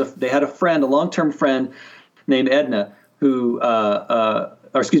told. They had a friend, a long-term friend named Edna, Vera.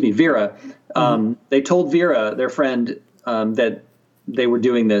 They told Vera, their friend, that they were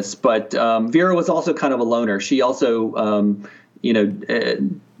doing this, but Vera was also kind of a loner. She also,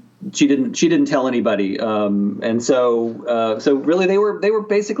 she didn't tell anybody, and so really they were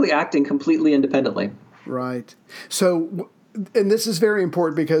basically acting completely independently. Right. So. And this is very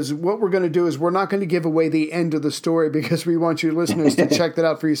important, because what we're going to do is we're not going to give away the end of the story, because we want you listeners to check that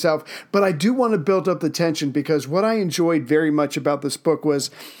out for yourself. But I do want to build up the tension, because what I enjoyed very much about this book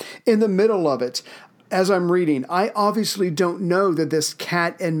was in the middle of it, as I'm reading, I obviously don't know that this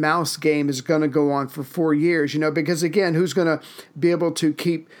cat and mouse game is going to go on for 4 years, because again, who's going to be able to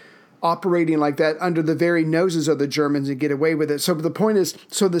keep operating like that under the very noses of the Germans and get away with it? So the point is,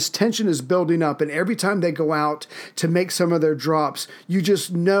 this tension is building up, and every time they go out to make some of their drops, you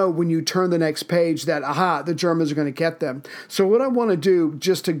just know when you turn the next page that, the Germans are going to get them. So what I want to do,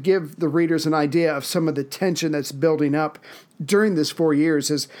 just to give the readers an idea of some of the tension that's building up during this 4 years,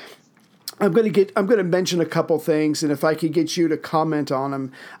 is I'm going to mention a couple things, and if I could get you to comment on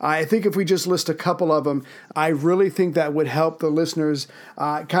them, I think if we just list a couple of them, I really think that would help the listeners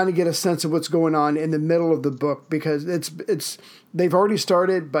kind of get a sense of what's going on in the middle of the book, because it's they've already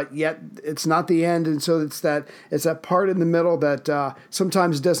started, but yet it's not the end, and so it's that part in the middle that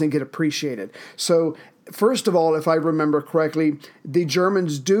sometimes doesn't get appreciated. So first of all, if I remember correctly, the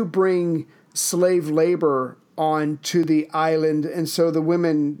Germans do bring slave labor on to the island, and so the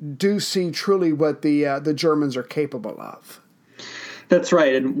women do see truly what the Germans are capable of. That's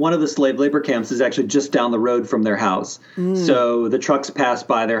right, and one of the slave labor camps is actually just down the road from their house. So the trucks pass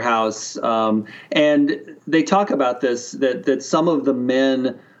by their house, and they talk about this, that some of the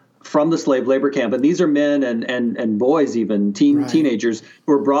men from the slave labor camp, and these are men and boys, even teenagers,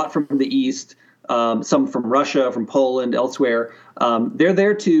 who were brought from the East, some from Russia, from Poland, elsewhere. They're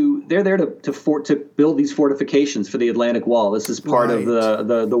there to build these fortifications for the Atlantic Wall. This is part of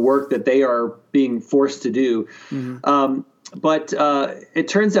the work that they are being forced to do. But it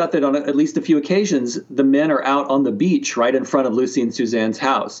turns out that on at least a few occasions, the men are out on the beach right in front of Lucy and Suzanne's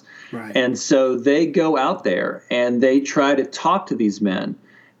house. And so they go out there and they try to talk to these men.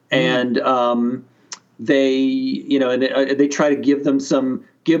 And they try to give them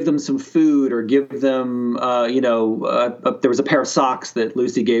some food, or give them, there was a pair of socks that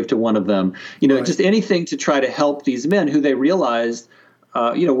Lucy gave to one of them, just anything to try to help these men who they realized,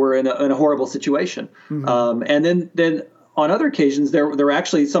 were in a horrible situation. And then on other occasions, there were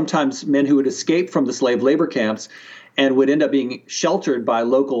actually sometimes men who would escape from the slave labor camps and would end up being sheltered by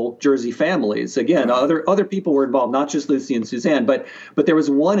local Jersey families. Again, other people were involved, not just Lucy and Suzanne, but there was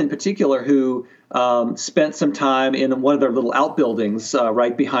one in particular who spent some time in one of their little outbuildings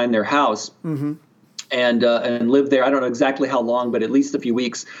right behind their house, and lived there. I don't know exactly how long, but at least a few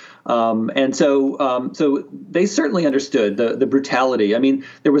weeks. And so they certainly understood the brutality. I mean,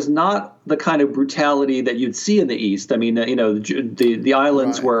 there was not the kind of brutality that you'd see in the East. I mean, the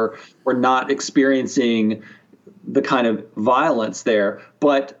islands were not experiencing the kind of violence there,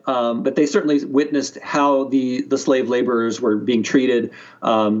 but they certainly witnessed how the slave laborers were being treated.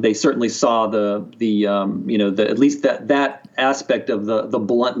 They certainly saw at least that aspect of the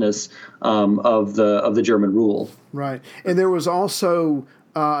bluntness of the German rule. Right, and there was also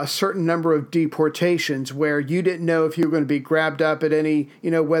a certain number of deportations where you didn't know if you were going to be grabbed up at any,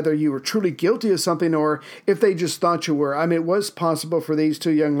 whether you were truly guilty of something or if they just thought you were. I mean, it was possible for these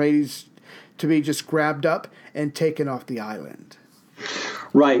two young ladies to be just grabbed up and taken off the island.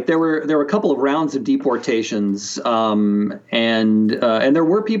 Right. There were a couple of rounds of deportations, and there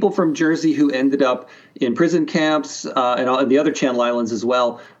were people from Jersey who ended up in prison camps, and the other Channel Islands as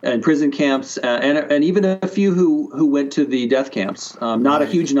well, and prison camps, and even a few who went to the death camps. Not a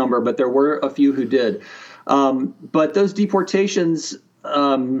huge number, but there were a few who did. But those deportations,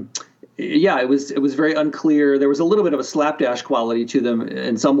 it was very unclear. There was a little bit of a slapdash quality to them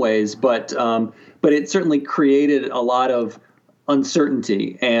in some ways, but it certainly created a lot of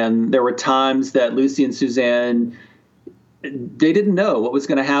uncertainty. And there were times that Lucy and Suzanne, they didn't know what was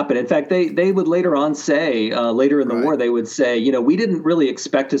going to happen. In fact, they would later on say, later in the war, they would say, we didn't really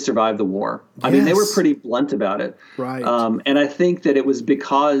expect to survive the war. I mean, they were pretty blunt about it. Right. And I think that it was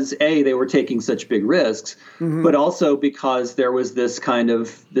because, they were taking such big risks, but also because there was this kind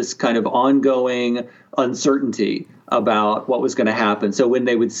of ongoing uncertainty about what was going to happen. So when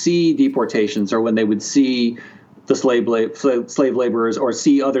they would see deportations, or when they would see the slave laborers, or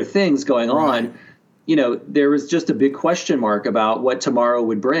see other things going on, there was just a big question mark about what tomorrow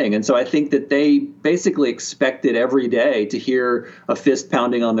would bring. And so I think that they basically expected every day to hear a fist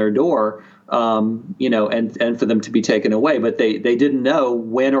pounding on their door, and for them to be taken away. But they didn't know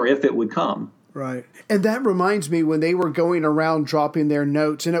when or if it would come. Right. And that reminds me, when they were going around dropping their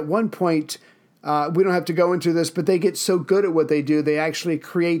notes, and at one point, we don't have to go into this, but they get so good at what they do, they actually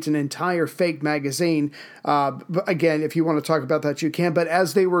create an entire fake magazine. But again, if you want to talk about that, you can. But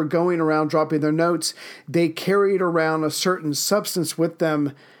as they were going around dropping their notes, they carried around a certain substance with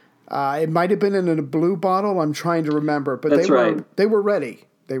them. It might have been in a blue bottle. I'm trying to remember. But they were ready.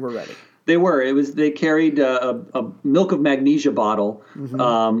 They were ready. They were. They carried a milk of magnesia bottle,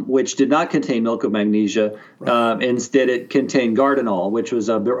 which did not contain milk of magnesia. Right. Instead, it contained Gardinol, which was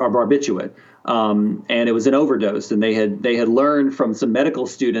a barbiturate. And it was an overdose, and they had learned from some medical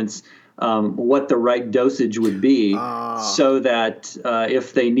students what the right dosage would be, so that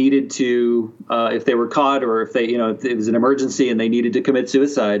if they needed to, if they were caught, or if if it was an emergency and they needed to commit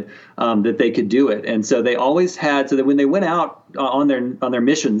suicide, that they could do it. And so they always had, so that when they went out on their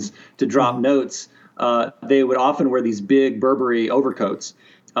missions to drop notes, they would often wear these big Burberry overcoats,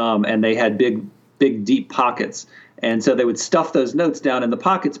 and they had big big, deep pockets. And so they would stuff those notes down in the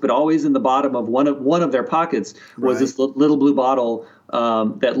pockets, but always in the bottom of one of their pockets was this little blue bottle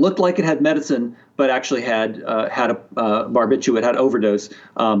that looked like it had medicine, but actually had a barbiturate, had overdose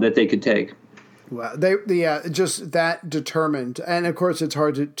that they could take. Wow, just that determined, and of course, it's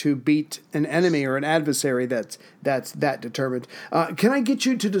hard to beat an enemy or an adversary that's that determined. Can I get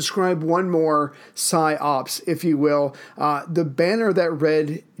you to describe one more psyops, if you will? The banner that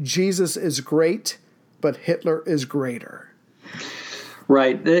read "Jesus is great, but Hitler is greater."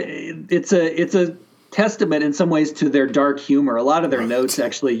 Right. It's a testament in some ways to their dark humor. A lot of their notes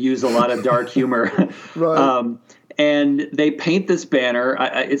actually use a lot of dark humor. Right. And they paint this banner.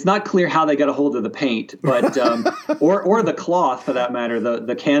 It's not clear how they got a hold of the paint, but or the cloth for that matter,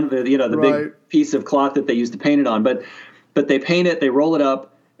 the canvas, the right. big piece of cloth that they used to paint it on. But they paint it, they roll it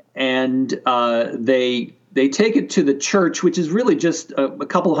up, and they take it to the church, which is really just a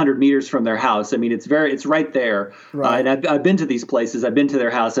couple hundred meters from their house. I mean, it's right there. Right. And I've been to these places. I've been to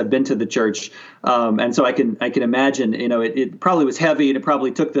their house. I've been to the church. And so I can imagine, it probably was heavy and it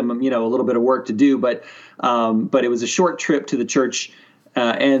probably took them, a little bit of work to do, but it was a short trip to the church,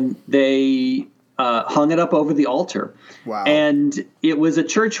 and they hung it up over the altar. Wow. And it was a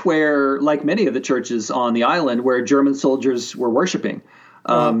church where, like many of the churches on the island, where German soldiers were worshiping.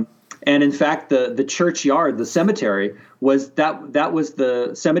 And in fact, the churchyard, the cemetery, was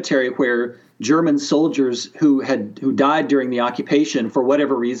the cemetery where German soldiers who died during the occupation for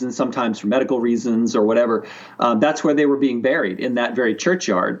whatever reason, sometimes for medical reasons or whatever, that's where they were being buried, in that very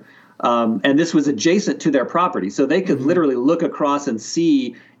churchyard. And this was adjacent to their property, so they could literally look across and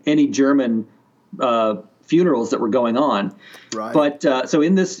see any German funerals that were going on. Right. But so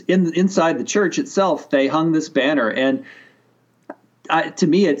inside the church itself, they hung this banner, and to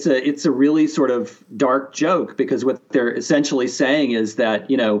me, it's a really sort of dark joke, because what they're essentially saying is that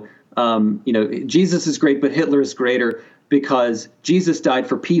Jesus is great, but Hitler is greater, because Jesus died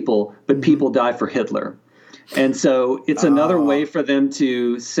for people, but people die for Hitler. And so it's another way for them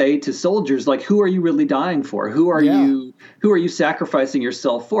to say to soldiers, like, who are you really dying for? Who are you sacrificing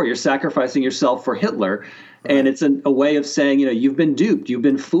yourself for? You're sacrificing yourself for Hitler. Right. And it's a way of saying, you've been duped, you've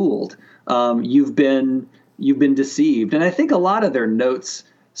been fooled, you've been deceived. And I think a lot of their notes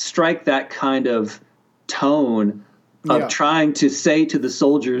strike that kind of tone of trying to say to the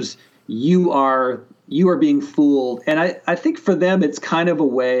soldiers, you are being fooled. And I think for them, it's kind of a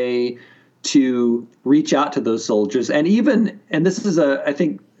way to reach out to those soldiers. And this is I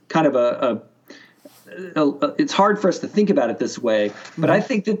think kind of it's hard for us to think about it this way, but I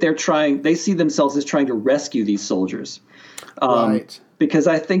think that they see themselves as trying to rescue these soldiers. Right. Because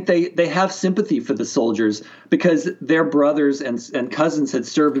I think they have sympathy for the soldiers, because their brothers and cousins had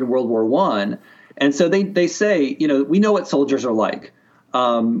served in World War I. And so they say, we know what soldiers are like.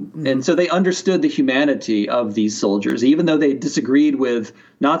 And so they understood the humanity of these soldiers. Even though they disagreed with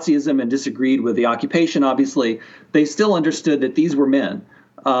Nazism and disagreed with the occupation, obviously, they still understood that these were men,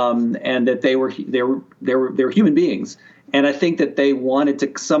 and that they were human beings. And I think that they wanted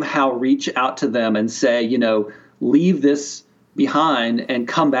to somehow reach out to them and say, leave this behind and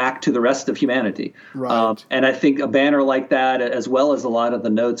come back to the rest of humanity. Right. And I think a banner like that, as well as a lot of the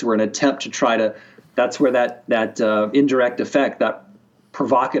notes, were an attempt to try to. That's where that indirect effect, that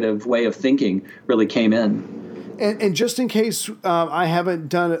provocative way of thinking, really came in. And just in case I haven't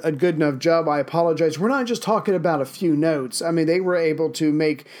done a good enough job, I apologize. We're not just talking about a few notes. I mean, they were able to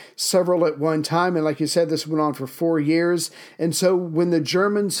make several at one time. And like you said, this went on for 4 years. And so when the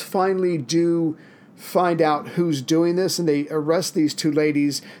Germans finally do find out who's doing this and they arrest these two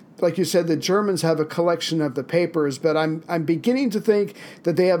ladies, like you said, the Germans have a collection of the papers, but I'm beginning to think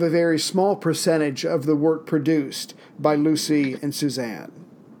that they have a very small percentage of the work produced by Lucy and Suzanne.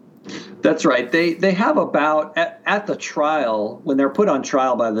 That's right. They have about, at the trial, when they're put on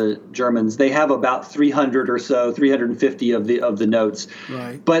trial by the Germans, they have about 300 or so, 350 of the notes.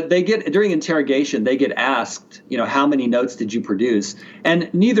 Right. But they get, during interrogation, they get asked, how many notes did you produce?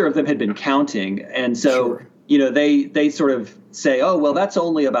 And neither of them had been counting. And so, sure. They sort of say, oh, well, that's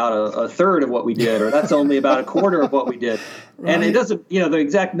only about a third of what we did, or that's only about a quarter of what we did. Right. And it doesn't, the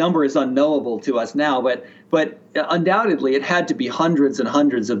exact number is unknowable to us now, but undoubtedly it had to be hundreds and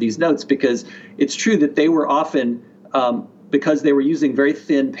hundreds of these notes, because it's true that they were often, because they were using very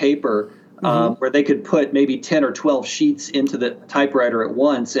thin paper, where they could put maybe 10 or 12 sheets into the typewriter at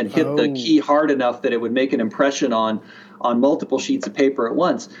once and hit the key hard enough that it would make an impression on multiple sheets of paper at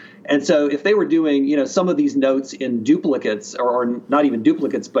once. And so if they were doing, some of these notes in duplicates, or not even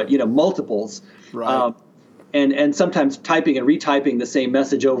duplicates, but, multiples, right. and sometimes typing and retyping the same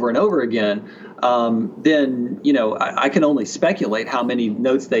message over and over again, then, I can only speculate how many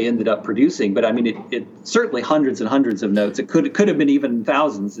notes they ended up producing. But I mean, it certainly hundreds and hundreds of notes. It could have been even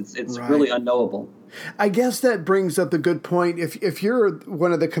thousands. It's Right. really unknowable. I guess that brings up the good point. If you're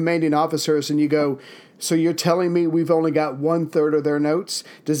one of the commanding officers and you go, so you're telling me we've only got 1/3 of their notes?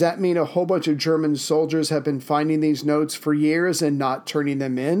 Does that mean a whole bunch of German soldiers have been finding these notes for years and not turning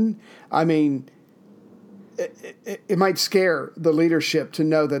them in? I mean, it might scare the leadership to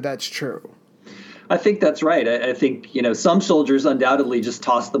know that that's true. I think that's right. I think, some soldiers undoubtedly just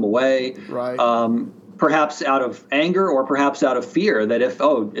toss them away. Right. Perhaps out of anger or perhaps out of fear that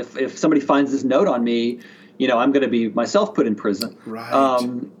if somebody finds this note on me, I'm going to be myself put in prison. Right.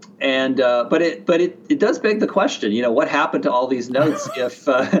 But it does beg the question, what happened to all these notes if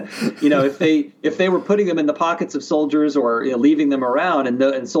they were putting them in the pockets of soldiers or leaving them around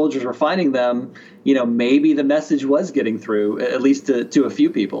and soldiers were finding them, maybe the message was getting through, at least to a few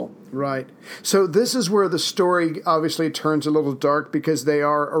people. Right. So this is where the story obviously turns a little dark because they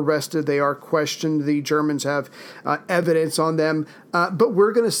are arrested, they are questioned, the Germans have evidence on them, but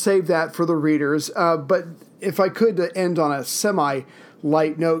we're going to save that for the readers. But if I could end on a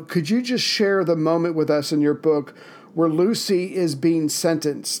semi-light note, could you just share the moment with us in your book where Lucy is being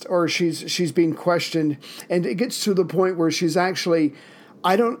sentenced or she's being questioned, and it gets to the point where she's actually,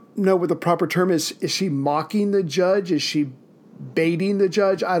 I don't know what the proper term is. Is she mocking the judge? Is she baiting the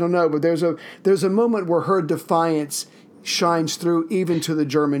judge? I don't know, but there's a moment where her defiance shines through even to the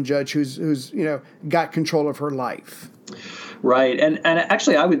German judge who's got control of her life. Right. And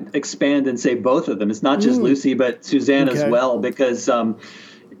actually I would expand and say both of them. It's not just Lucy, but Suzanne as well, because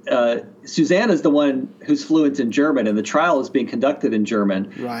Suzanne is the one who's fluent in German, and the trial is being conducted in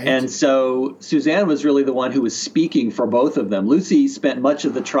German. Right. And so Suzanne was really the one who was speaking for both of them. Lucy spent much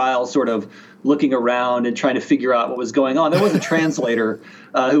of the trial sort of looking around and trying to figure out what was going on. There was a translator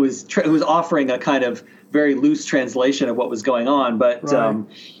who was offering a kind of very loose translation of what was going on, but and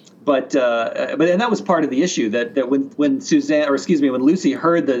that was part of the issue that when Lucy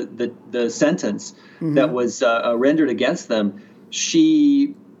heard the sentence that was rendered against them,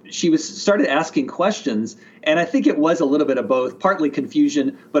 she started asking questions, and I think it was a little bit of both, partly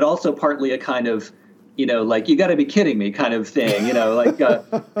confusion, but also partly a kind of, like, you got to be kidding me kind of thing, and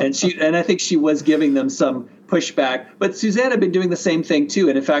I think she was giving them some pushback. But Suzanne had been doing the same thing too,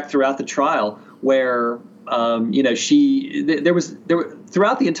 and in fact, throughout the trial, where throughout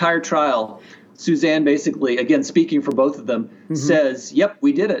the entire trial, Suzanne basically, again, speaking for both of them, says, yep,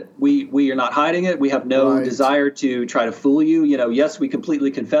 we did it. We are not hiding it. We have no desire to try to fool you. Yes, we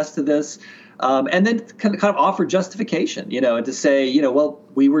completely confess to this. And then kind of offer justification, and to say, well,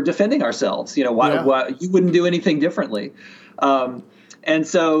 we were defending ourselves. Why you wouldn't do anything differently. And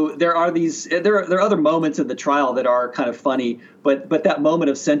so there are other moments in the trial that are kind of funny, but that moment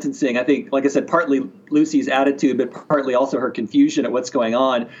of sentencing, I think, like I said, partly Lucy's attitude, but partly also her confusion at what's going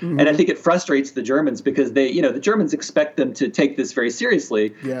on. And I think it frustrates the Germans because the Germans expect them to take this very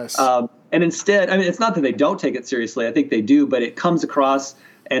seriously. Yes. And instead, I mean, it's not that they don't take it seriously. I think they do, but it comes across,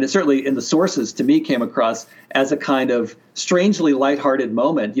 and it certainly in the sources to me came across as a kind of strangely lighthearted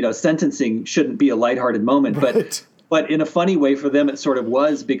moment. Sentencing shouldn't be a lighthearted moment, but in a funny way for them, it sort of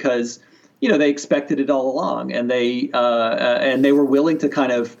was, because, they expected it all along, and they were willing to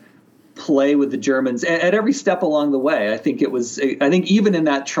kind of play with the Germans at every step along the way. I think even in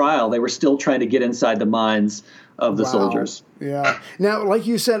that trial, they were still trying to get inside the minds of the soldiers. Yeah. Now, like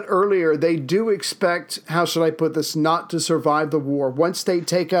you said earlier, they do expect, how should I put this, not to survive the war. Once they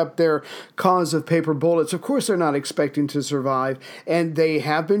take up their cause of paper bullets, of course they're not expecting to survive, and they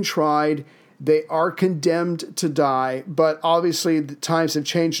have been tried. They are condemned to die, but obviously the times have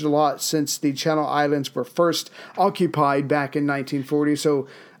changed a lot since the Channel Islands were first occupied back in 1940. So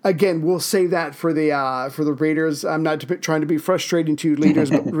again, we'll say that for the readers. I'm not trying to be frustrating to you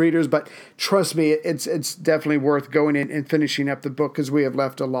readers, but trust me, it's definitely worth going in and finishing up the book because we have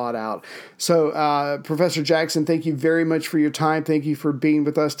left a lot out. So, Professor Jackson, thank you very much for your time. Thank you for being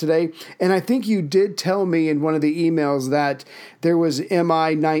with us today. And I think you did tell me in one of the emails that there was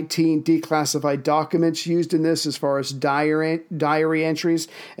MI-19 declassified documents used in this as far as diary entries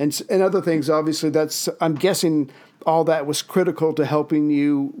and other things. Obviously, I'm guessing all that was critical to helping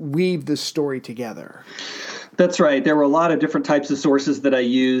you weave this story together. That's right. There were a lot of different types of sources that I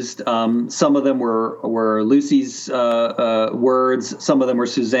used. Some of them were Lucy's words. Some of them were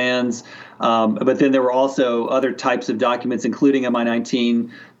Suzanne's. But then there were also other types of documents, including MI-19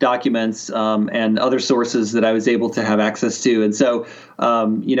 documents and other sources that I was able to have access to. And so,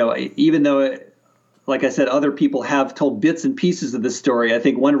 even though like I said, other people have told bits and pieces of this story. I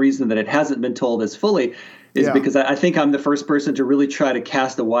think one reason that it hasn't been told as fully is because I think I'm the first person to really try to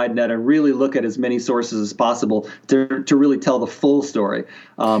cast a wide net and really look at as many sources as possible to really tell the full story.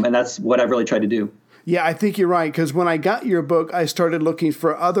 And that's what I've really tried to do. Yeah, I think you're right, because when I got your book, I started looking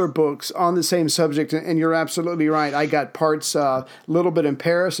for other books on the same subject, and you're absolutely right. I got parts a little bit in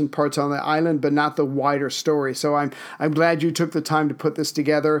Paris and parts on the island, but not the wider story. So I'm glad you took the time to put this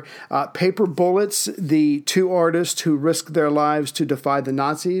together. Paper Bullets, the two artists who risked their lives to defy the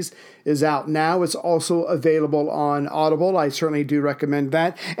Nazis, is out now. It's also available on Audible. I certainly do recommend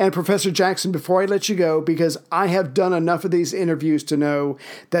that. And Professor Jackson, before I let you go, because I have done enough of these interviews to know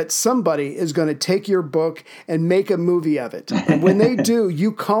that somebody is going to take your book and make a movie of it. And when they do,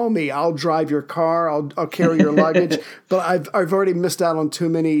 you call me. I'll drive your car. I'll carry your luggage. But I've already missed out on too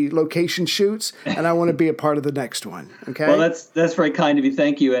many location shoots, and I want to be a part of the next one. Okay. Well, that's very kind of you.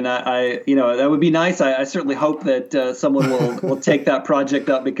 Thank you. And I that would be nice. I certainly hope that someone will take that project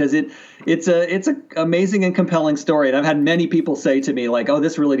up, because it's an amazing and compelling story. And I've had many people say to me, like, oh,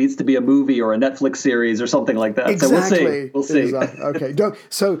 this really needs to be a movie or a Netflix series or something like that. Exactly. So we'll see. Exactly. Okay.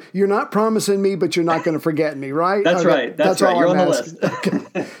 So you're not promising me, but you're not going to forget me, right? That's okay. right. That's right. You're on the list.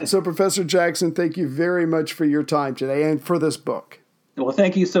 Okay. So Professor Jackson, thank you very much for your time today and for this book. Well,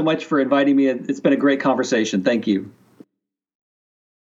 thank you so much for inviting me. It's been a great conversation. Thank you.